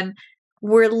bucket. And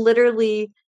we're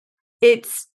literally,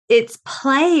 it's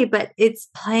play, but it's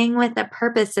playing with the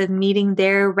purpose of meeting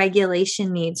their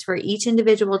regulation needs for each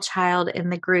individual child in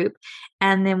the group.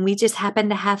 And then we just happen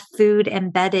to have food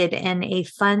embedded in a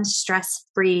fun,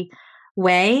 stress-free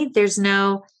way.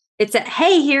 It's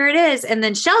hey, here it is. And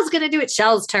then Shell's going to do it.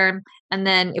 Shell's turn. And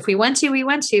then if we want to, we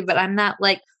want to, but I'm not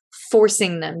like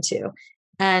forcing them to.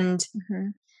 And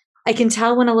I can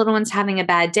tell when a little one's having a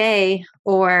bad day,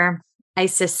 or I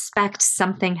suspect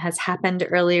something has happened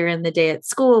earlier in the day at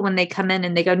school when they come in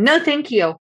and they go, no, thank you.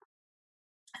 And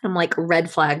I'm like,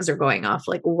 red flags are going off.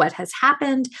 Like, what has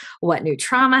happened? What new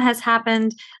trauma has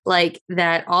happened? Like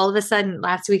that all of a sudden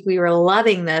last week we were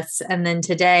loving this. And then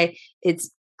today it's,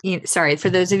 sorry,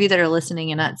 for those of you that are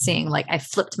listening and not seeing, like I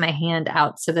flipped my hand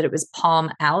out so that it was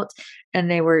palm out and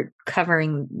they were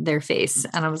covering their face.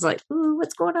 And I was like, ooh,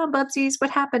 what's going on, Bubsies? What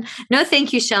happened? No,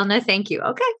 thank you, Shell. No, thank you.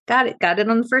 Okay, got it. Got it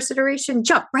on the first iteration.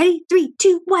 Jump. Ready? 3,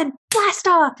 2, 1, blast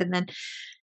off. And then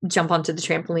jump onto the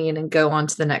trampoline and go on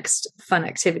to the next fun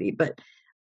activity. But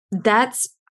that's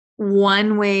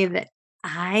one way that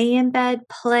I embed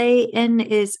play in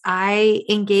is I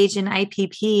engage in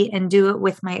IPP and do it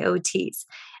with my OTs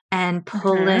and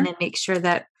pull in and make sure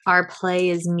that our play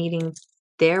is meeting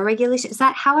their regulation. Is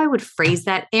that how I would phrase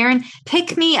that? Erin,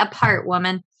 pick me apart,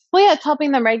 woman. Well, yeah, it's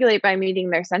helping them regulate by meeting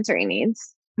their sensory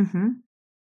needs,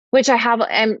 which I have.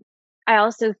 And I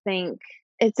also think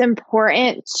it's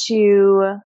important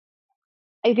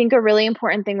I think a really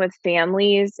important thing with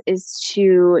families is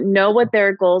to know what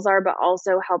their goals are, but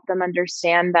also help them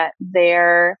understand that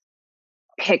their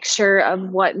picture of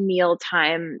what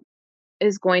mealtime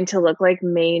is going to look like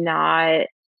may not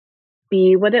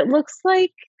be what it looks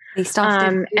like. Based off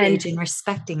their age and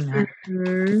respecting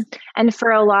that. And for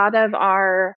a lot of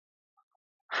our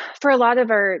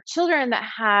children that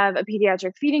have a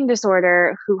pediatric feeding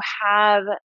disorder who have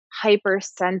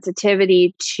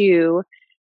hypersensitivity to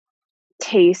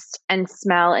taste and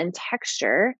smell and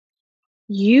texture,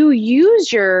 you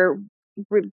use your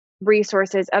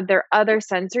resources of their other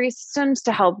sensory systems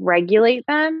to help regulate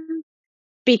them,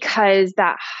 because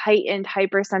that heightened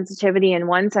hypersensitivity in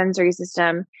one sensory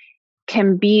system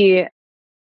can be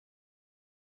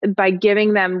by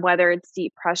giving them, whether it's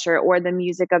deep pressure or the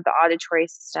music of the auditory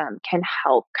system, can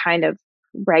help kind of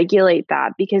regulate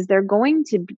that, because they're going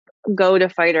to go to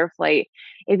fight or flight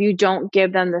if you don't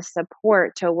give them the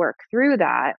support to work through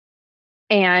that.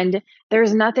 And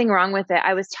there's nothing wrong with it.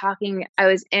 I was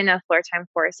in a floor time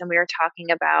course and we were talking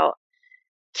about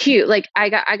cue. Like I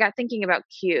got thinking about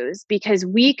cues, because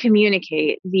we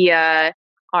communicate via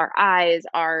our eyes,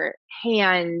 our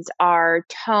hands, our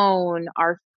tone,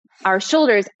 our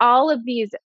shoulders. All of these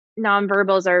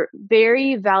nonverbals are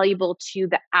very valuable to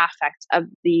the affect of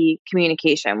the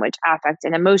communication, which affect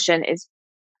and emotion is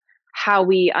how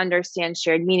we understand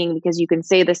shared meaning, because you can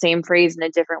say the same phrase in a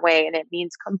different way and it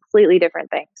means completely different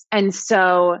things. And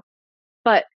so,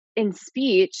 but in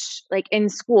speech, like in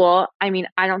school, I mean,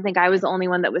 I don't think I was the only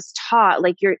one that was taught,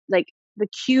 like the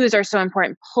cues are so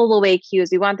important. Pull away cues.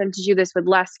 We want them to do this with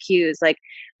less cues, like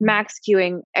max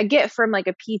cueing. I get from like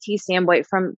a PT standpoint,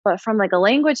 but from like a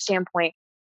language standpoint,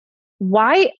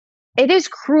 why it is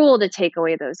cruel to take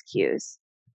away those cues.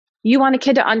 You want a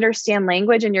kid to understand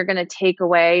language and you're going to take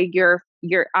away your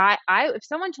if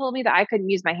someone told me that I couldn't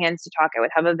use my hands to talk, I would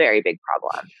have a very big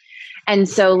problem. And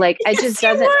so like, it just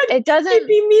doesn't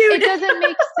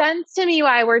make sense to me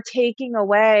why we're taking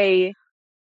away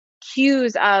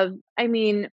cues of, I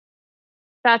mean,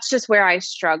 that's just where I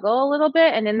struggle a little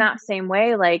bit. And in that same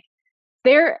way, like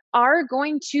there are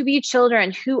going to be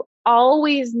children who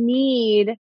always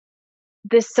need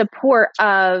the support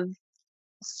of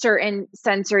certain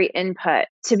sensory input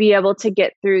to be able to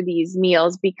get through these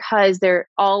meals, because they're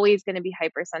always going to be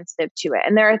hypersensitive to it.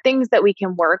 And there are things that we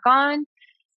can work on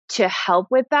to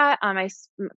help with that.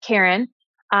 Karen,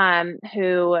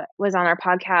 who was on our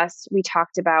podcast, we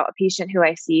talked about a patient who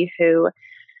I see who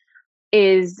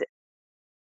is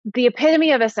the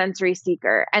epitome of a sensory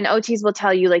seeker. And OTs will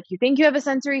tell you, like, you think you have a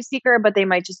sensory seeker, but they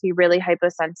might just be really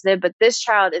hyposensitive. But this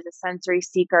child is a sensory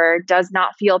seeker, does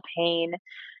not feel pain,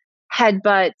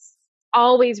 headbutts,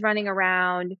 always running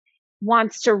around,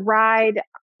 wants to ride,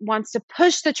 wants to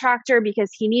push the tractor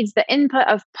because he needs the input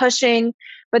of pushing.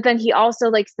 But then he also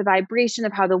likes the vibration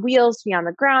of how the wheels be on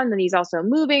the ground. And he's also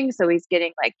moving. So he's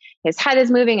getting like, his head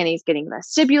is moving and he's getting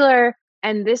vestibular.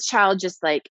 And this child just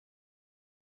like,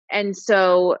 and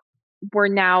so we're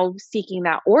now seeking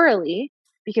that orally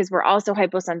because we're also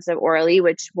hyposensitive orally,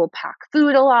 which will pack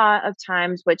food a lot of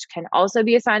times, which can also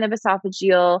be a sign of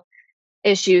esophageal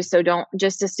issues. So don't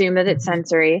just assume that it's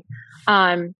sensory.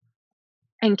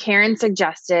 And Karen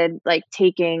suggested like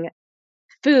taking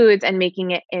foods and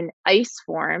making it in ice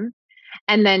form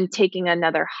and then taking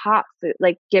another hot food,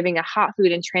 like giving a hot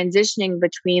food and transitioning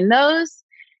between those,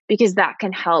 because that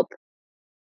can help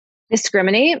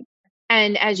discriminate.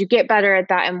 And as you get better at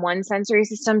that in one sensory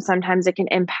system, sometimes it can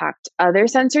impact other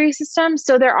sensory systems.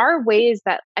 So there are ways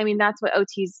that, I mean, that's what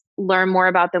OTs learn more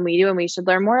about than we do, and we should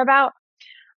learn more about.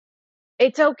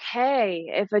 It's okay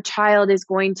if a child is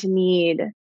going to need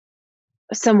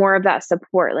some more of that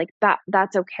support, like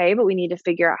that's okay, but we need to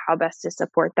figure out how best to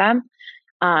support them.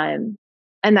 And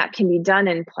that can be done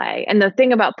in play. And the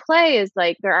thing about play is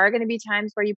like, there are going to be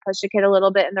times where you push a kid a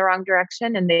little bit in the wrong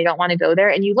direction and they don't want to go there,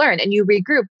 and you learn and you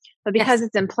regroup. But because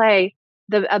it's in play,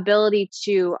 the ability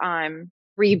to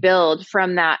rebuild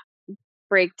from that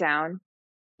breakdown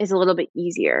is a little bit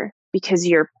easier because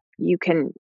you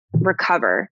can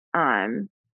recover from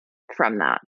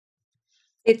that.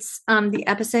 It's the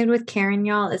episode with Karen,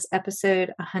 y'all, is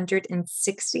episode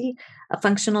 160, a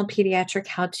functional pediatric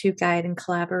how-to guide in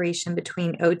collaboration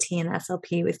between OT and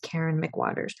SLP with Karen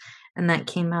McWatters. And that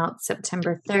came out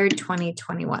September 3rd,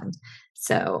 2021.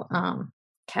 So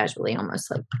casually,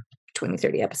 almost like 20,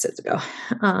 30 episodes ago.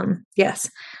 Yes.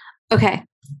 Okay.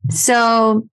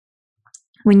 So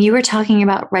when you were talking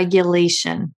about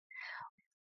regulation,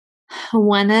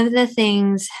 one of the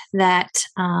things that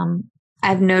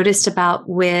I've noticed about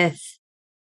with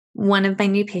one of my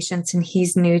new patients, and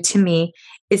he's new to me,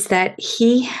 is that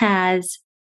he has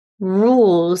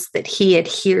rules that he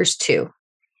adheres to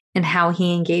and how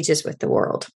he engages with the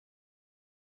world.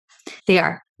 They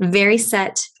are very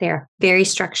set, they are very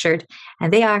structured,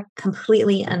 and they are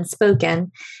completely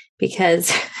unspoken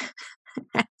because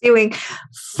I'm doing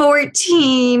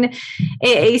 14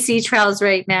 AAC trials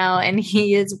right now, and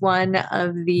he is one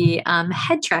of the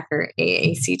head tracker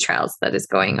AAC trials that is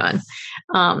going on.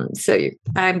 So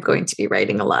I'm going to be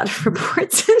writing a lot of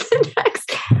reports in the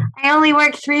next. I only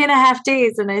work 3.5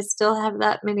 days, and I still have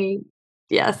that many.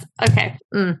 Yes. Okay.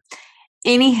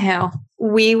 Anyhow,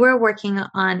 we were working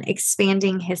on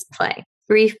expanding his play.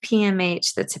 Brief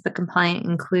PMH that's HIPAA compliant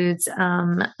includes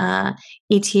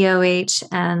ETOH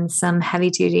and some heavy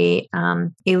duty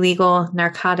illegal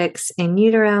narcotics in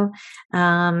utero,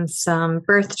 some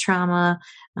birth trauma,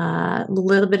 a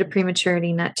little bit of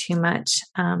prematurity, not too much.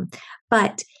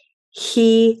 But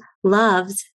he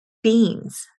loves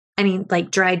beans. I mean,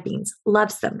 like dried beans,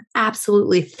 loves them,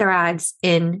 absolutely thrives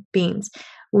in beans.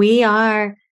 We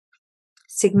are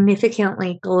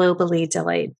significantly globally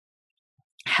delayed.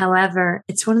 However,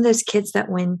 it's one of those kids that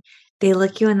when they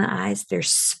look you in the eyes, there's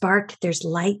spark, there's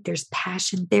light, there's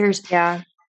passion, there's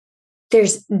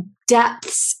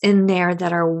depths in there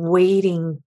that are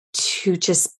waiting to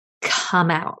just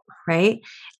come out, right?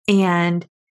 And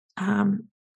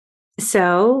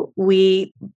so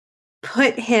we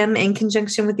put him in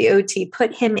conjunction with the OT,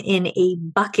 put him in a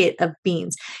bucket of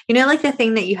beans. You know, like the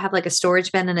thing that you have like a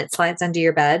storage bin and it slides under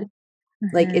your bed?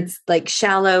 Like it's like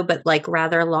shallow, but like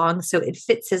rather long. So it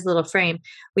fits his little frame.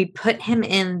 We put him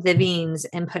in the beans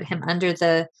and put him on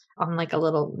like a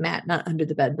little mat, not under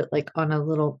the bed, but like on a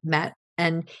little mat.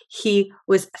 And he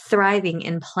was thriving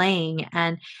and playing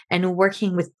and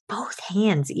working with both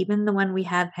hands, even the one we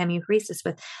have hemiparesis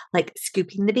with, like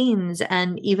scooping the beans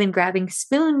and even grabbing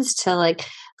spoons to like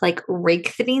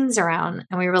rake the beans around.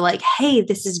 And we were like, hey,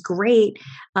 this is great.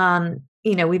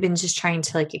 You know, we've been just trying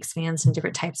to like expand some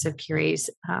different types of purees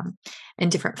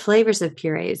and different flavors of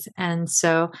purees. And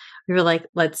so we were like,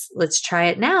 let's try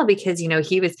it now because, you know,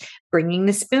 he was bringing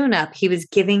the spoon up. He was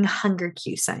giving hunger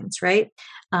cue signs, right?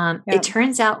 It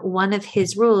turns out one of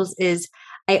his rules is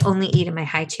I only eat in my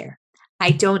high chair. I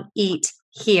don't eat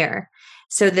here.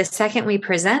 So the second we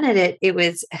presented it, it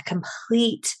was a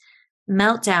complete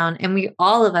meltdown. And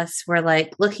all of us were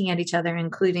like looking at each other,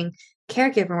 including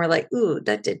caregiver, and we're like, ooh,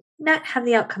 that did not have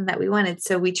the outcome that we wanted.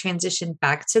 So we transitioned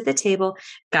back to the table,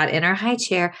 got in our high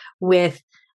chair with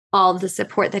all the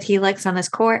support that he likes on his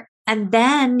core. And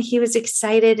then he was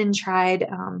excited and tried,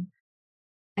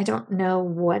 I don't know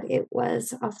what it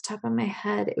was off the top of my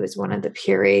head. It was one of the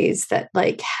purees that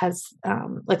like has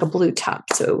like a blue top.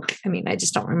 So, I mean, I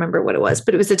just don't remember what it was,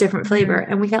 but it was a different flavor.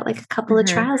 And we got like a couple of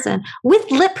trials in with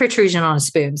lip protrusion on a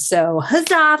spoon. So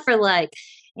huzzah for like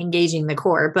engaging the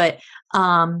core. But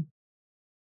I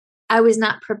was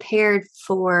not prepared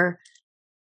for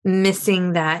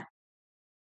missing that.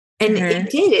 And it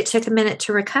did. It took a minute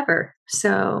to recover.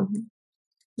 So,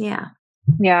 yeah.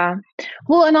 Yeah.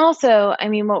 Well, and also, I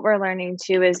mean, what we're learning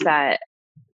too is that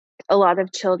a lot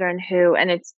of children who, and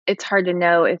it's hard to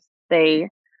know if they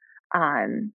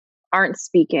aren't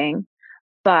speaking,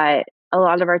 but a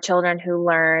lot of our children who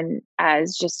learn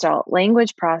as gestalt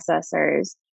language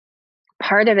processors,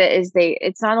 part of it is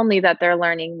it's not only that they're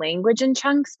learning language in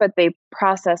chunks, but they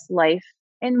process life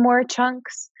in more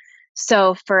chunks.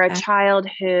 So for a child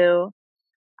who,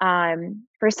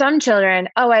 for some children,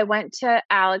 I went to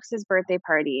Alex's birthday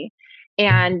party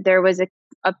and there was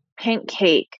a pink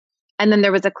cake and then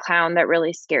there was a clown that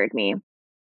really scared me.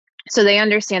 So they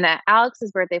understand that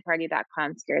Alex's birthday party, that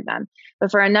clown scared them. But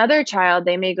for another child,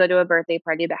 they may go to a birthday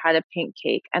party that had a pink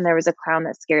cake and there was a clown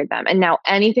that scared them. And now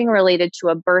anything related to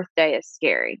a birthday is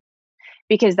scary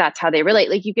because that's how they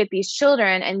relate. Like you get these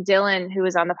children, and Dylan, who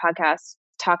was on the podcast,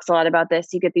 talks a lot about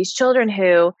this. You get these children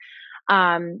who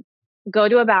go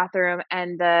to a bathroom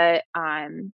and the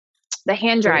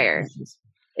hand dryer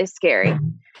is scary.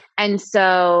 And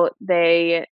so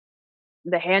the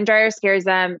hand dryer scares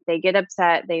them. They get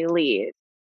upset. They leave.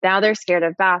 Now they're scared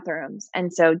of bathrooms.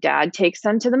 And so dad takes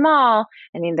them to the mall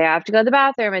and then they have to go to the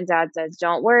bathroom. And dad says,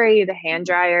 don't worry, the hand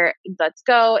dryer, let's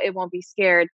go. It won't be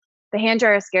scared. The hand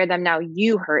dryer scared them. Now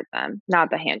you hurt them, not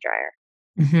the hand dryer,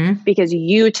 because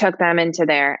you took them into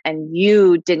there and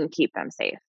you didn't keep them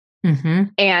safe.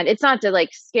 And it's not to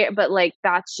like scare, but like,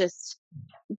 that's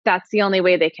the only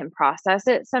way they can process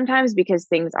it sometimes because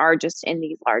things are just in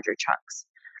these larger chunks.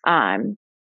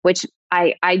 Which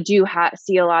I do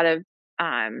see a lot of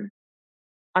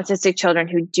autistic children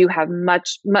who do have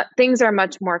things are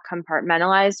much more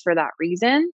compartmentalized for that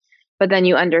reason. But then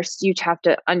you have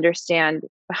to understand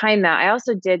behind that. I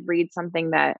also did read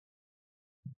something that,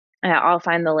 and I'll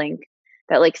find the link,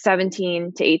 that like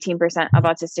 17 to 18% of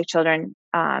autistic children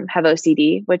have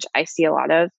OCD, which I see a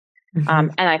lot of,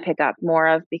 and I pick up more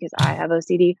of because I have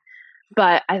OCD.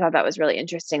 But I thought that was really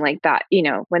interesting, like that,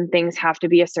 when things have to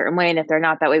be a certain way, and if they're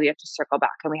not that way, we have to circle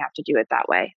back and we have to do it that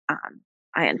way.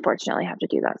 I unfortunately have to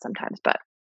do that sometimes, but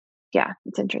yeah,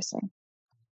 it's interesting.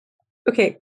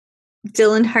 Okay.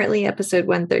 Dylan Hartley, episode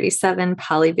 137,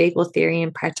 Polyvagal Theory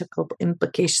and Practical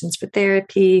Implications for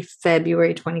Therapy,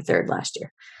 February 23rd last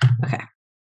year. Okay.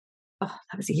 Oh,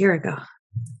 that was a year ago.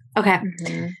 Okay.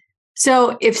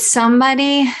 So if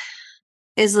somebody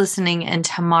is listening and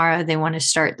tomorrow they want to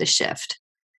start the shift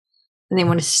and they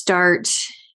want to start,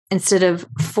 instead of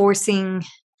forcing,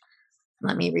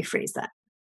 let me rephrase that.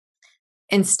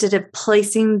 Instead of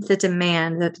placing the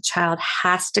demand that the child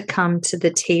has to come to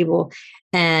the table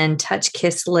and touch,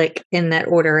 kiss, lick in that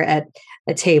order at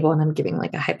a table, and I'm giving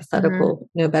like a hypothetical,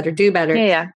 know better, do better.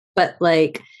 Yeah. But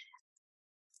like,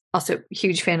 also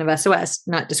huge fan of SOS,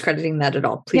 not discrediting that at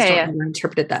all. Please don't ever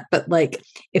interpret that. But like,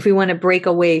 if we want to break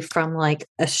away from like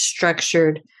a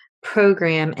structured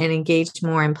program and engage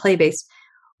more in play-based,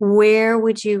 where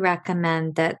would you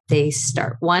recommend that they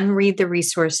start? 1, read the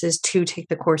resources, 2, take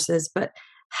the courses, but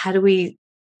how do we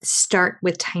start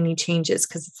with tiny changes?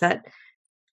 Because it's that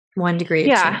 1 degree.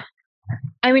 Yeah.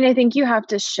 I mean, I think you have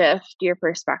to shift your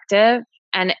perspective.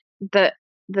 And the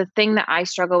thing that I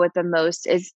struggle with the most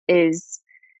is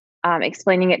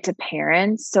explaining it to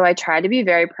parents. So I try to be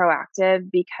very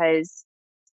proactive because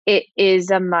it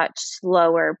is a much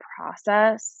slower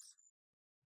process,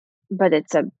 but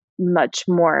it's a much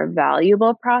more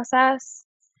valuable process.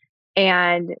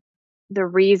 And the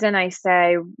reason I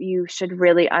say you should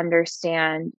really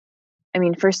understand, I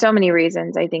mean, for so many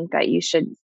reasons, I think that you should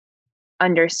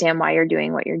understand why you're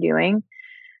doing what you're doing.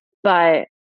 But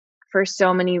for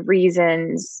so many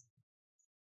reasons,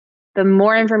 the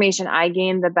more information I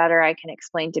gain, the better I can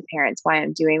explain to parents why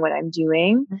I'm doing what I'm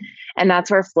doing. And that's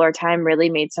where Floor Time really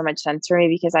made so much sense for me,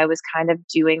 because I was kind of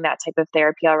doing that type of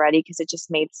therapy already because it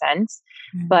just made sense.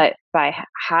 But by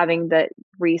having the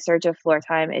research of Floor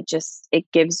Time, it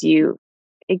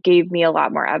gave me a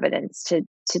lot more evidence to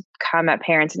come at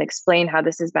parents and explain how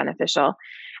this is beneficial.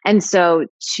 And so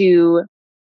to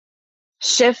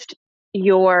shift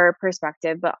your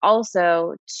perspective, but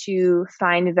also to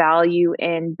find value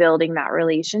in building that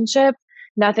relationship.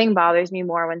 Nothing bothers me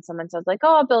more when someone says like,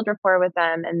 oh, I'll build rapport with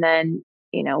them and then,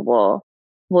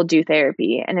 we'll do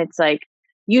therapy. And it's like,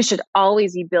 you should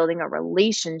always be building a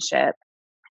relationship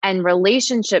and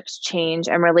relationships change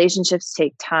and relationships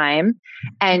take time.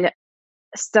 And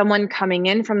someone coming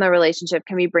in from the relationship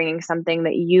can be bringing something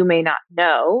that you may not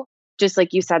know. Just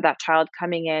like you said, that child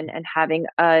coming in and having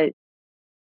a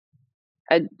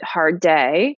hard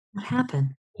day. What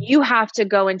happened? You have to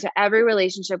go into every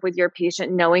relationship with your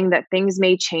patient knowing that things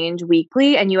may change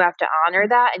weekly, and you have to honor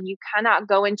that. And you cannot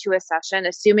go into a session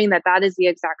assuming that that is the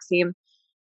exact same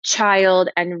child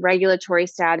and regulatory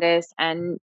status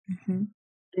and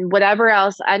whatever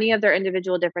else, any of their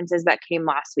individual differences that came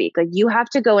last week. Like, you have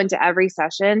to go into every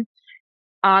session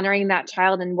honoring that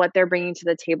child and what they're bringing to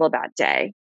the table that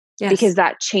day, because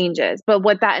that changes. But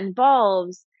what that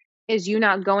involves is you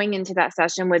not going into that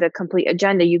session with a complete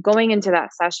agenda. You going into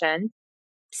that session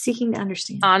seeking to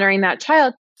understand, honoring that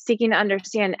child, seeking to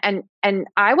understand. And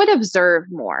I would observe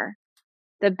more.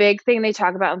 The big thing they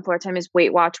talk about in floor time is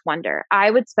wait, watch, wonder.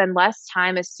 I would spend less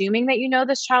time assuming that you know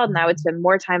this child, and I would spend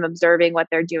more time observing what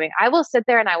they're doing. I will sit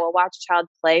there and I will watch a child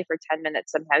play for 10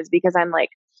 minutes sometimes, because I'm like,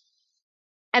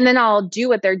 and then I'll do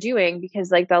what they're doing, because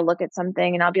like they'll look at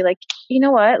something and I'll be like, you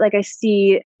know what? Like, I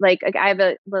see, like I have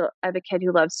a kid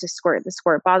who loves to squirt the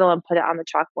squirt bottle and put it on the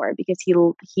chalkboard, because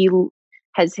he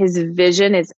has, his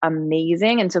vision is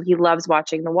amazing. And so he loves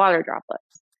watching the water droplets.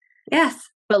 Yes.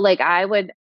 But like, I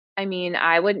wouldn't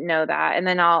know that. And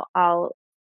then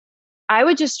I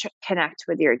would just connect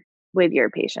with your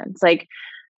patients. Like,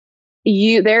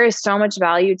 there is so much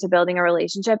value to building a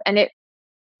relationship. And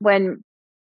when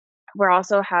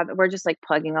we're just like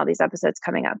plugging all these episodes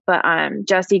coming up, but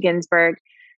Jessie Ginsburg,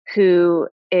 who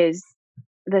is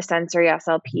the sensory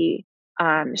SLP,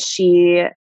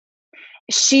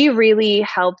 she really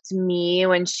helped me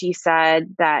when she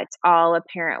said that all a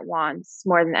parent wants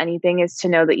more than anything is to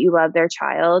know that you love their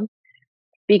child.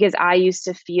 Because I used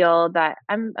to feel that,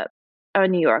 I'm a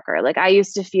New Yorker, like I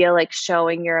used to feel like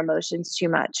showing your emotions too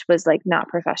much was like not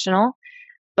professional.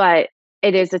 But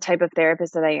it is the type of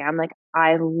therapist that I am. Like,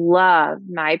 I love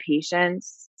my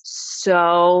patients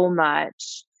so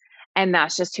much, and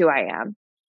that's just who I am.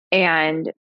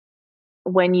 And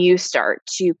when you start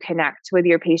to connect with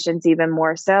your patients even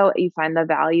more so, you find the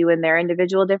value in their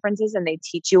individual differences, and they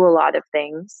teach you a lot of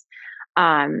things.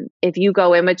 If you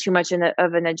go in with too much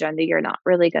of an agenda, you're not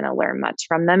really going to learn much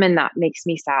from them. And that makes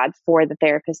me sad for the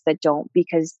therapists that don't,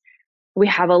 because we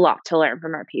have a lot to learn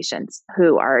from our patients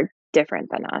who are different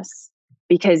than us,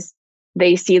 because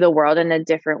they see the world in a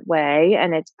different way,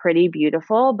 and it's pretty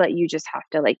beautiful, but you just have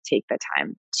to like take the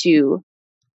time to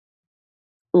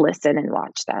listen and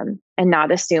watch them and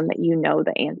not assume that you know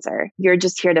the answer. You're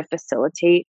just here to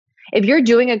facilitate. If you're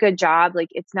doing a good job, like,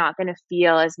 it's not going to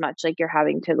feel as much like you're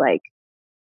having to like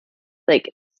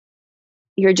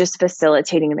you're just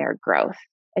facilitating their growth.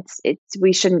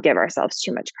 We shouldn't give ourselves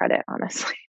too much credit,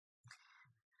 honestly.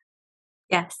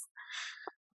 Yes.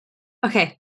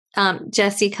 Okay.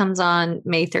 Jessie comes on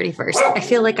May 31st. I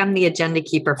feel like I'm the agenda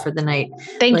keeper for the night.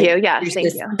 Thank you. Yeah.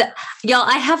 Thank you. Y'all,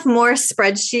 I have more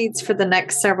spreadsheets for the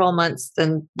next several months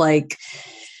than like,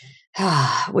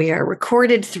 we are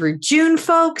recorded through June,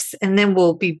 folks, and then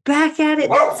we'll be back at it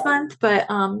next month. But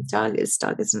dog is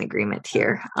in agreement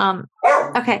here.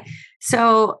 Okay.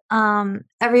 So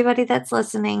everybody that's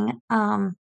listening,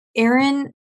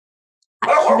 Erin,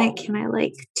 can I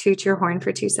like toot your horn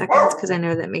for 2 seconds? Because I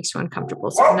know that makes you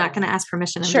uncomfortable. So I'm not going to ask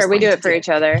permission. Sure, we do it for each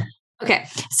other. Okay.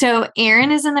 So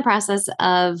Erin is in the process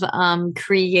of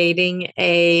creating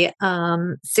a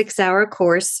 6-hour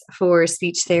course for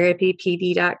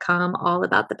speechtherapypd.com, all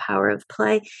about the power of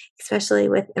play, especially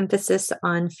with emphasis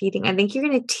on feeding. I think you're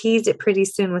going to tease it pretty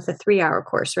soon with a 3-hour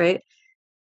course, right?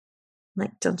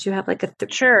 Like, don't you have like a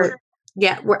Sure.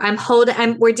 Yeah,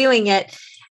 we're doing it.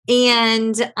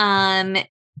 And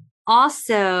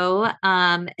also,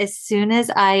 as soon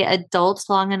as I adult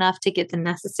long enough to get the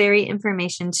necessary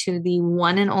information to the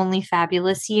one and only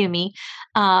fabulous Yumi,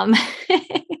 I'll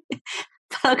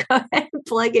go ahead and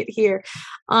plug it here.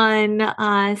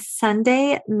 On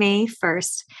Sunday, May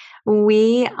 1st,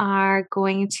 we are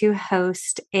going to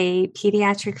host a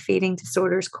pediatric feeding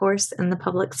disorders course in the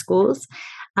public schools.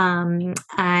 I'm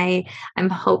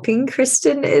hoping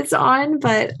Kristen is on,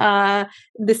 but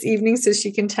this evening, so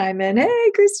she can chime in.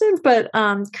 Hey, Kristen! But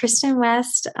Kristen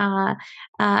West,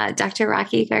 Dr.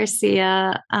 Rocky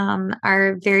Garcia,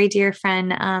 our very dear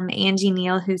friend Angie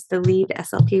Neal, who's the lead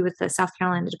SLP with the South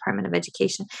Carolina Department of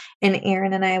Education, and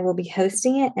Erin and I will be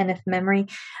hosting it. And if memory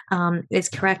is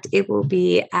correct, it will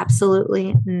be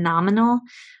absolutely nominal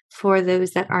for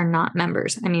those that are not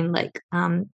members. I mean, like.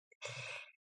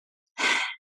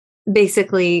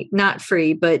 Basically not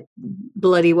free, but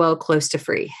bloody well close to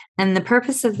free. And the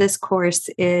purpose of this course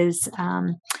is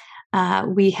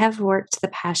we have worked the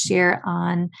past year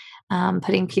on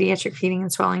putting pediatric feeding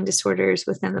and swallowing disorders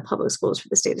within the public schools for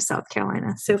the state of South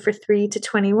Carolina. So for 3 to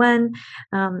 21,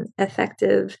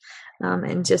 effective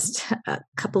in just a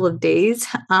couple of days,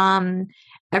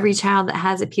 every child that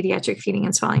has a pediatric feeding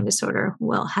and swallowing disorder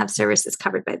will have services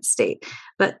covered by the state.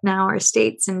 But now our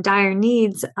state's in dire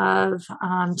needs of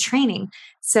training.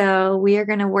 So we are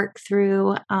going to work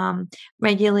through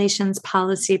regulations,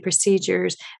 policy,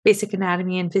 procedures, basic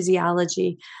anatomy and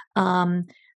physiology, a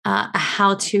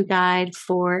how-to guide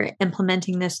for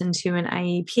implementing this into an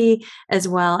IEP, as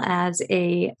well as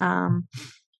a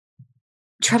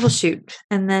troubleshoot.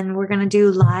 And then we're going to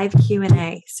do live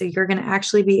Q&A. So you're going to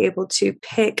actually be able to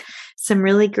pick some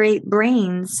really great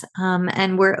brains.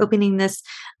 And we're opening this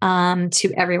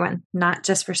to everyone, not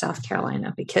just for South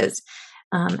Carolina, because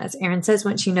as Erin says,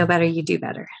 once you know better, you do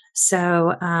better.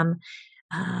 So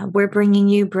we're bringing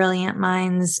you brilliant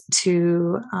minds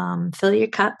to fill your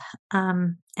cup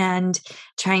and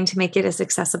trying to make it as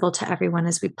accessible to everyone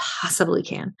as we possibly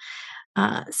can.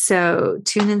 So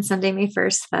tune in Sunday, May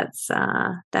 1st. That's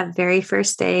that very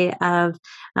first day of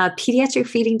Pediatric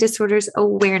Feeding Disorders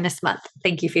Awareness Month.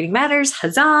 Thank you, Feeding Matters.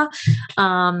 Huzzah.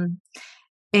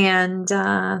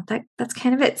 That's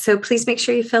kind of it. So please make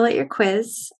sure you fill out your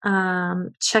quiz.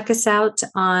 Check us out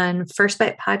on First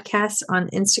Bite Podcast on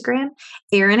Instagram.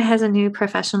 Erin has a new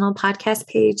professional podcast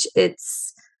page.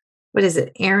 It's, what is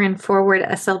it? Erin Forward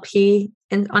SLP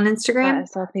on Instagram?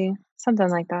 SLP, something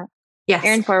like that. Yes.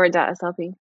 Erin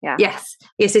Forward.SLP. Yeah. Yes.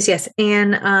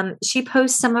 And she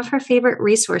posts some of her favorite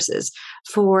resources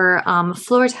for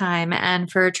floor time and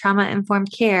for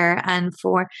trauma-informed care and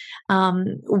for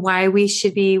why we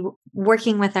should be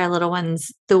working with our little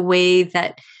ones the way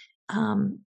that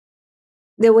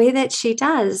she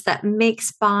does, that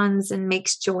makes bonds and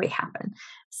makes joy happen.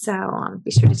 So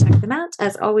be sure to check them out.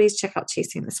 As always, check out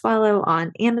Chasing the Swallow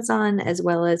on Amazon, as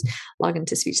well as log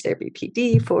into Speech Therapy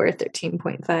PD for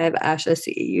 13.5 ASHA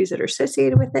CEUs that are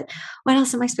associated with it. What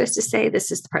else am I supposed to say?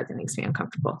 This is the part that makes me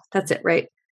uncomfortable. That's it, right?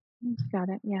 Got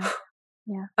it. Yeah.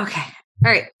 Okay.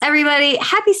 All right, everybody.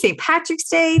 Happy St. Patrick's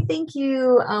Day. Thank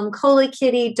you, Cola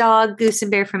Kitty, Dog, Goose, and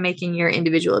Bear for making your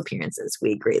individual appearances.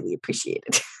 We greatly appreciate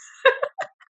it.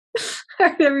 All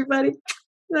right, everybody.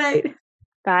 Night.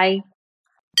 Bye.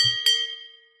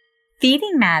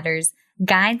 Feeding Matters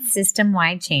guides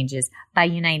system-wide changes by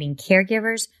uniting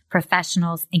caregivers,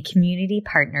 professionals, and community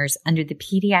partners under the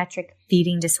Pediatric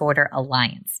Feeding Disorder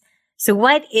Alliance. So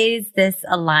what is this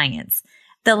alliance?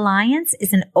 The Alliance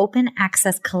is an open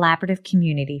access collaborative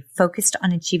community focused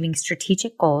on achieving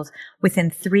strategic goals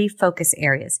within 3 focus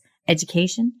areas: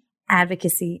 education,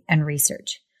 advocacy, and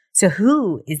research. So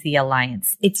who is the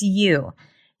Alliance? It's you.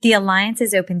 The Alliance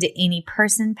is open to any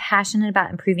person passionate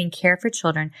about improving care for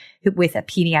children with a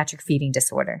pediatric feeding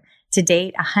disorder. To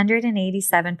date,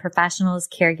 187 professionals,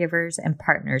 caregivers, and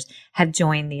partners have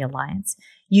joined the Alliance.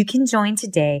 You can join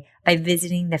today by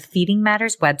visiting the Feeding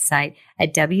Matters website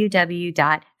at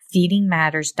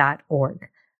www.feedingmatters.org.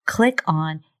 Click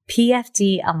on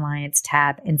PFD Alliance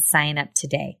tab and sign up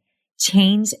today.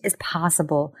 Change is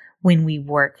possible when we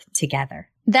work together.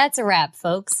 That's a wrap,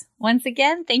 folks. Once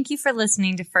again, thank you for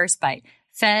listening to First Bite,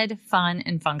 fed, fun,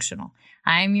 and functional.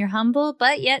 I am your humble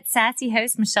but yet sassy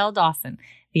host, Michelle Dawson,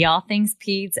 the All Things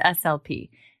Peds SLP.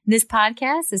 This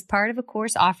podcast is part of a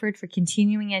course offered for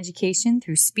continuing education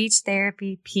through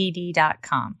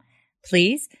SpeechTherapyPD.com.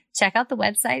 Please check out the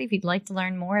website if you'd like to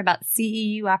learn more about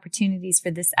CEU opportunities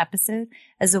for this episode,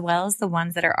 as well as the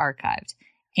ones that are archived.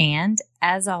 And,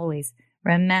 as always,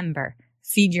 remember,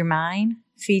 feed your mind,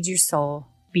 feed your soul,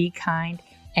 be kind,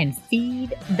 and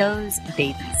feed those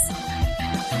babies.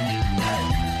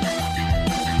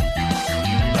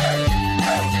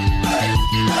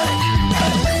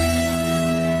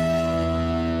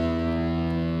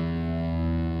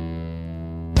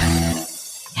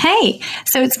 Hey,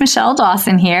 so it's Michelle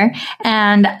Dawson here,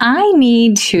 and I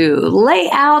need to lay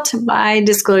out my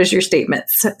disclosure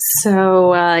statements.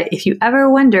 So if you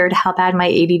ever wondered how bad my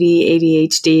ADD,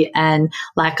 ADHD, and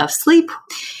lack of sleep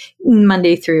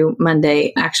Monday through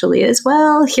Monday actually is,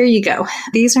 well, here you go.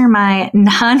 These are my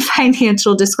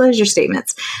non-financial disclosure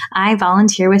statements. I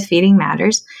volunteer with Feeding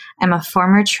Matters. I'm a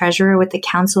former treasurer with the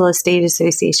Council of State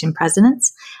Association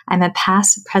Presidents. I'm a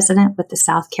past president with the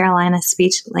South Carolina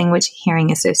Speech Language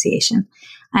Hearing Association.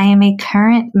 I am a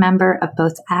current member of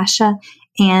both ASHA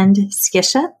and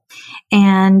SCISHA.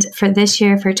 And for this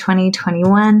year, for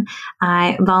 2021,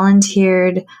 I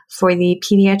volunteered for the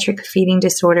Pediatric Feeding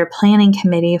Disorder Planning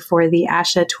Committee for the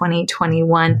ASHA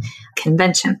 2021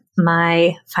 convention.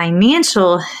 My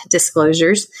financial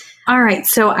disclosures All right.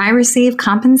 So I receive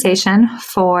compensation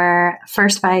for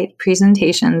First Bite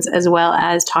presentations as well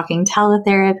as talking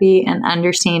teletherapy and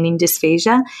understanding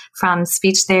dysphagia from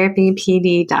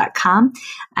speechtherapypd.com.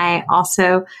 I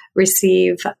also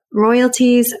receive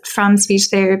royalties from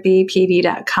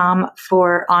speechtherapypd.com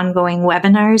for ongoing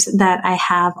webinars that I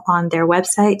have on their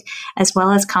website, as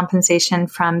well as compensation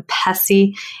from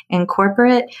PESI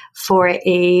Incorporate for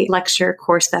a lecture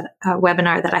course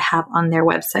webinar that I have on their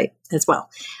website as well.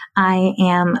 I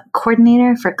am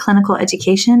coordinator for clinical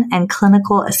education and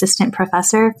clinical assistant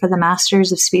professor for the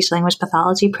Masters of Speech Language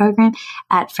Pathology program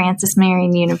at Francis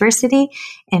Marion University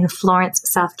in Florence,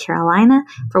 South Carolina,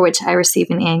 for which I receive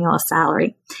an annual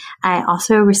salary. I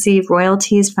also receive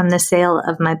royalties from the sale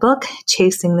of my book,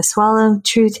 Chasing the Swallow,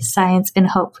 Truth, Science, and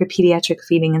Hope for Pediatric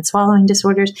Feeding and Swallowing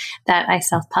Disorders, that I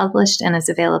self-published and is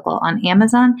available on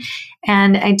Amazon.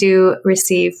 And I do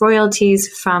receive royalties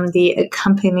from the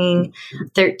accompanying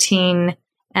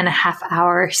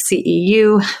 13.5-hour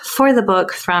CEU for the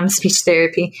book from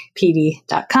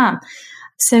speechtherapypd.com.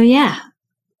 So yeah,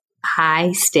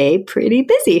 I stay pretty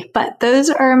busy, but those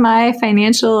are my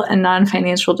financial and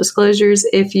non-financial disclosures.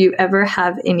 If you ever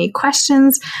have any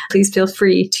questions, please feel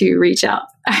free to reach out.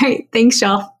 All right. Thanks,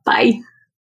 y'all. Bye.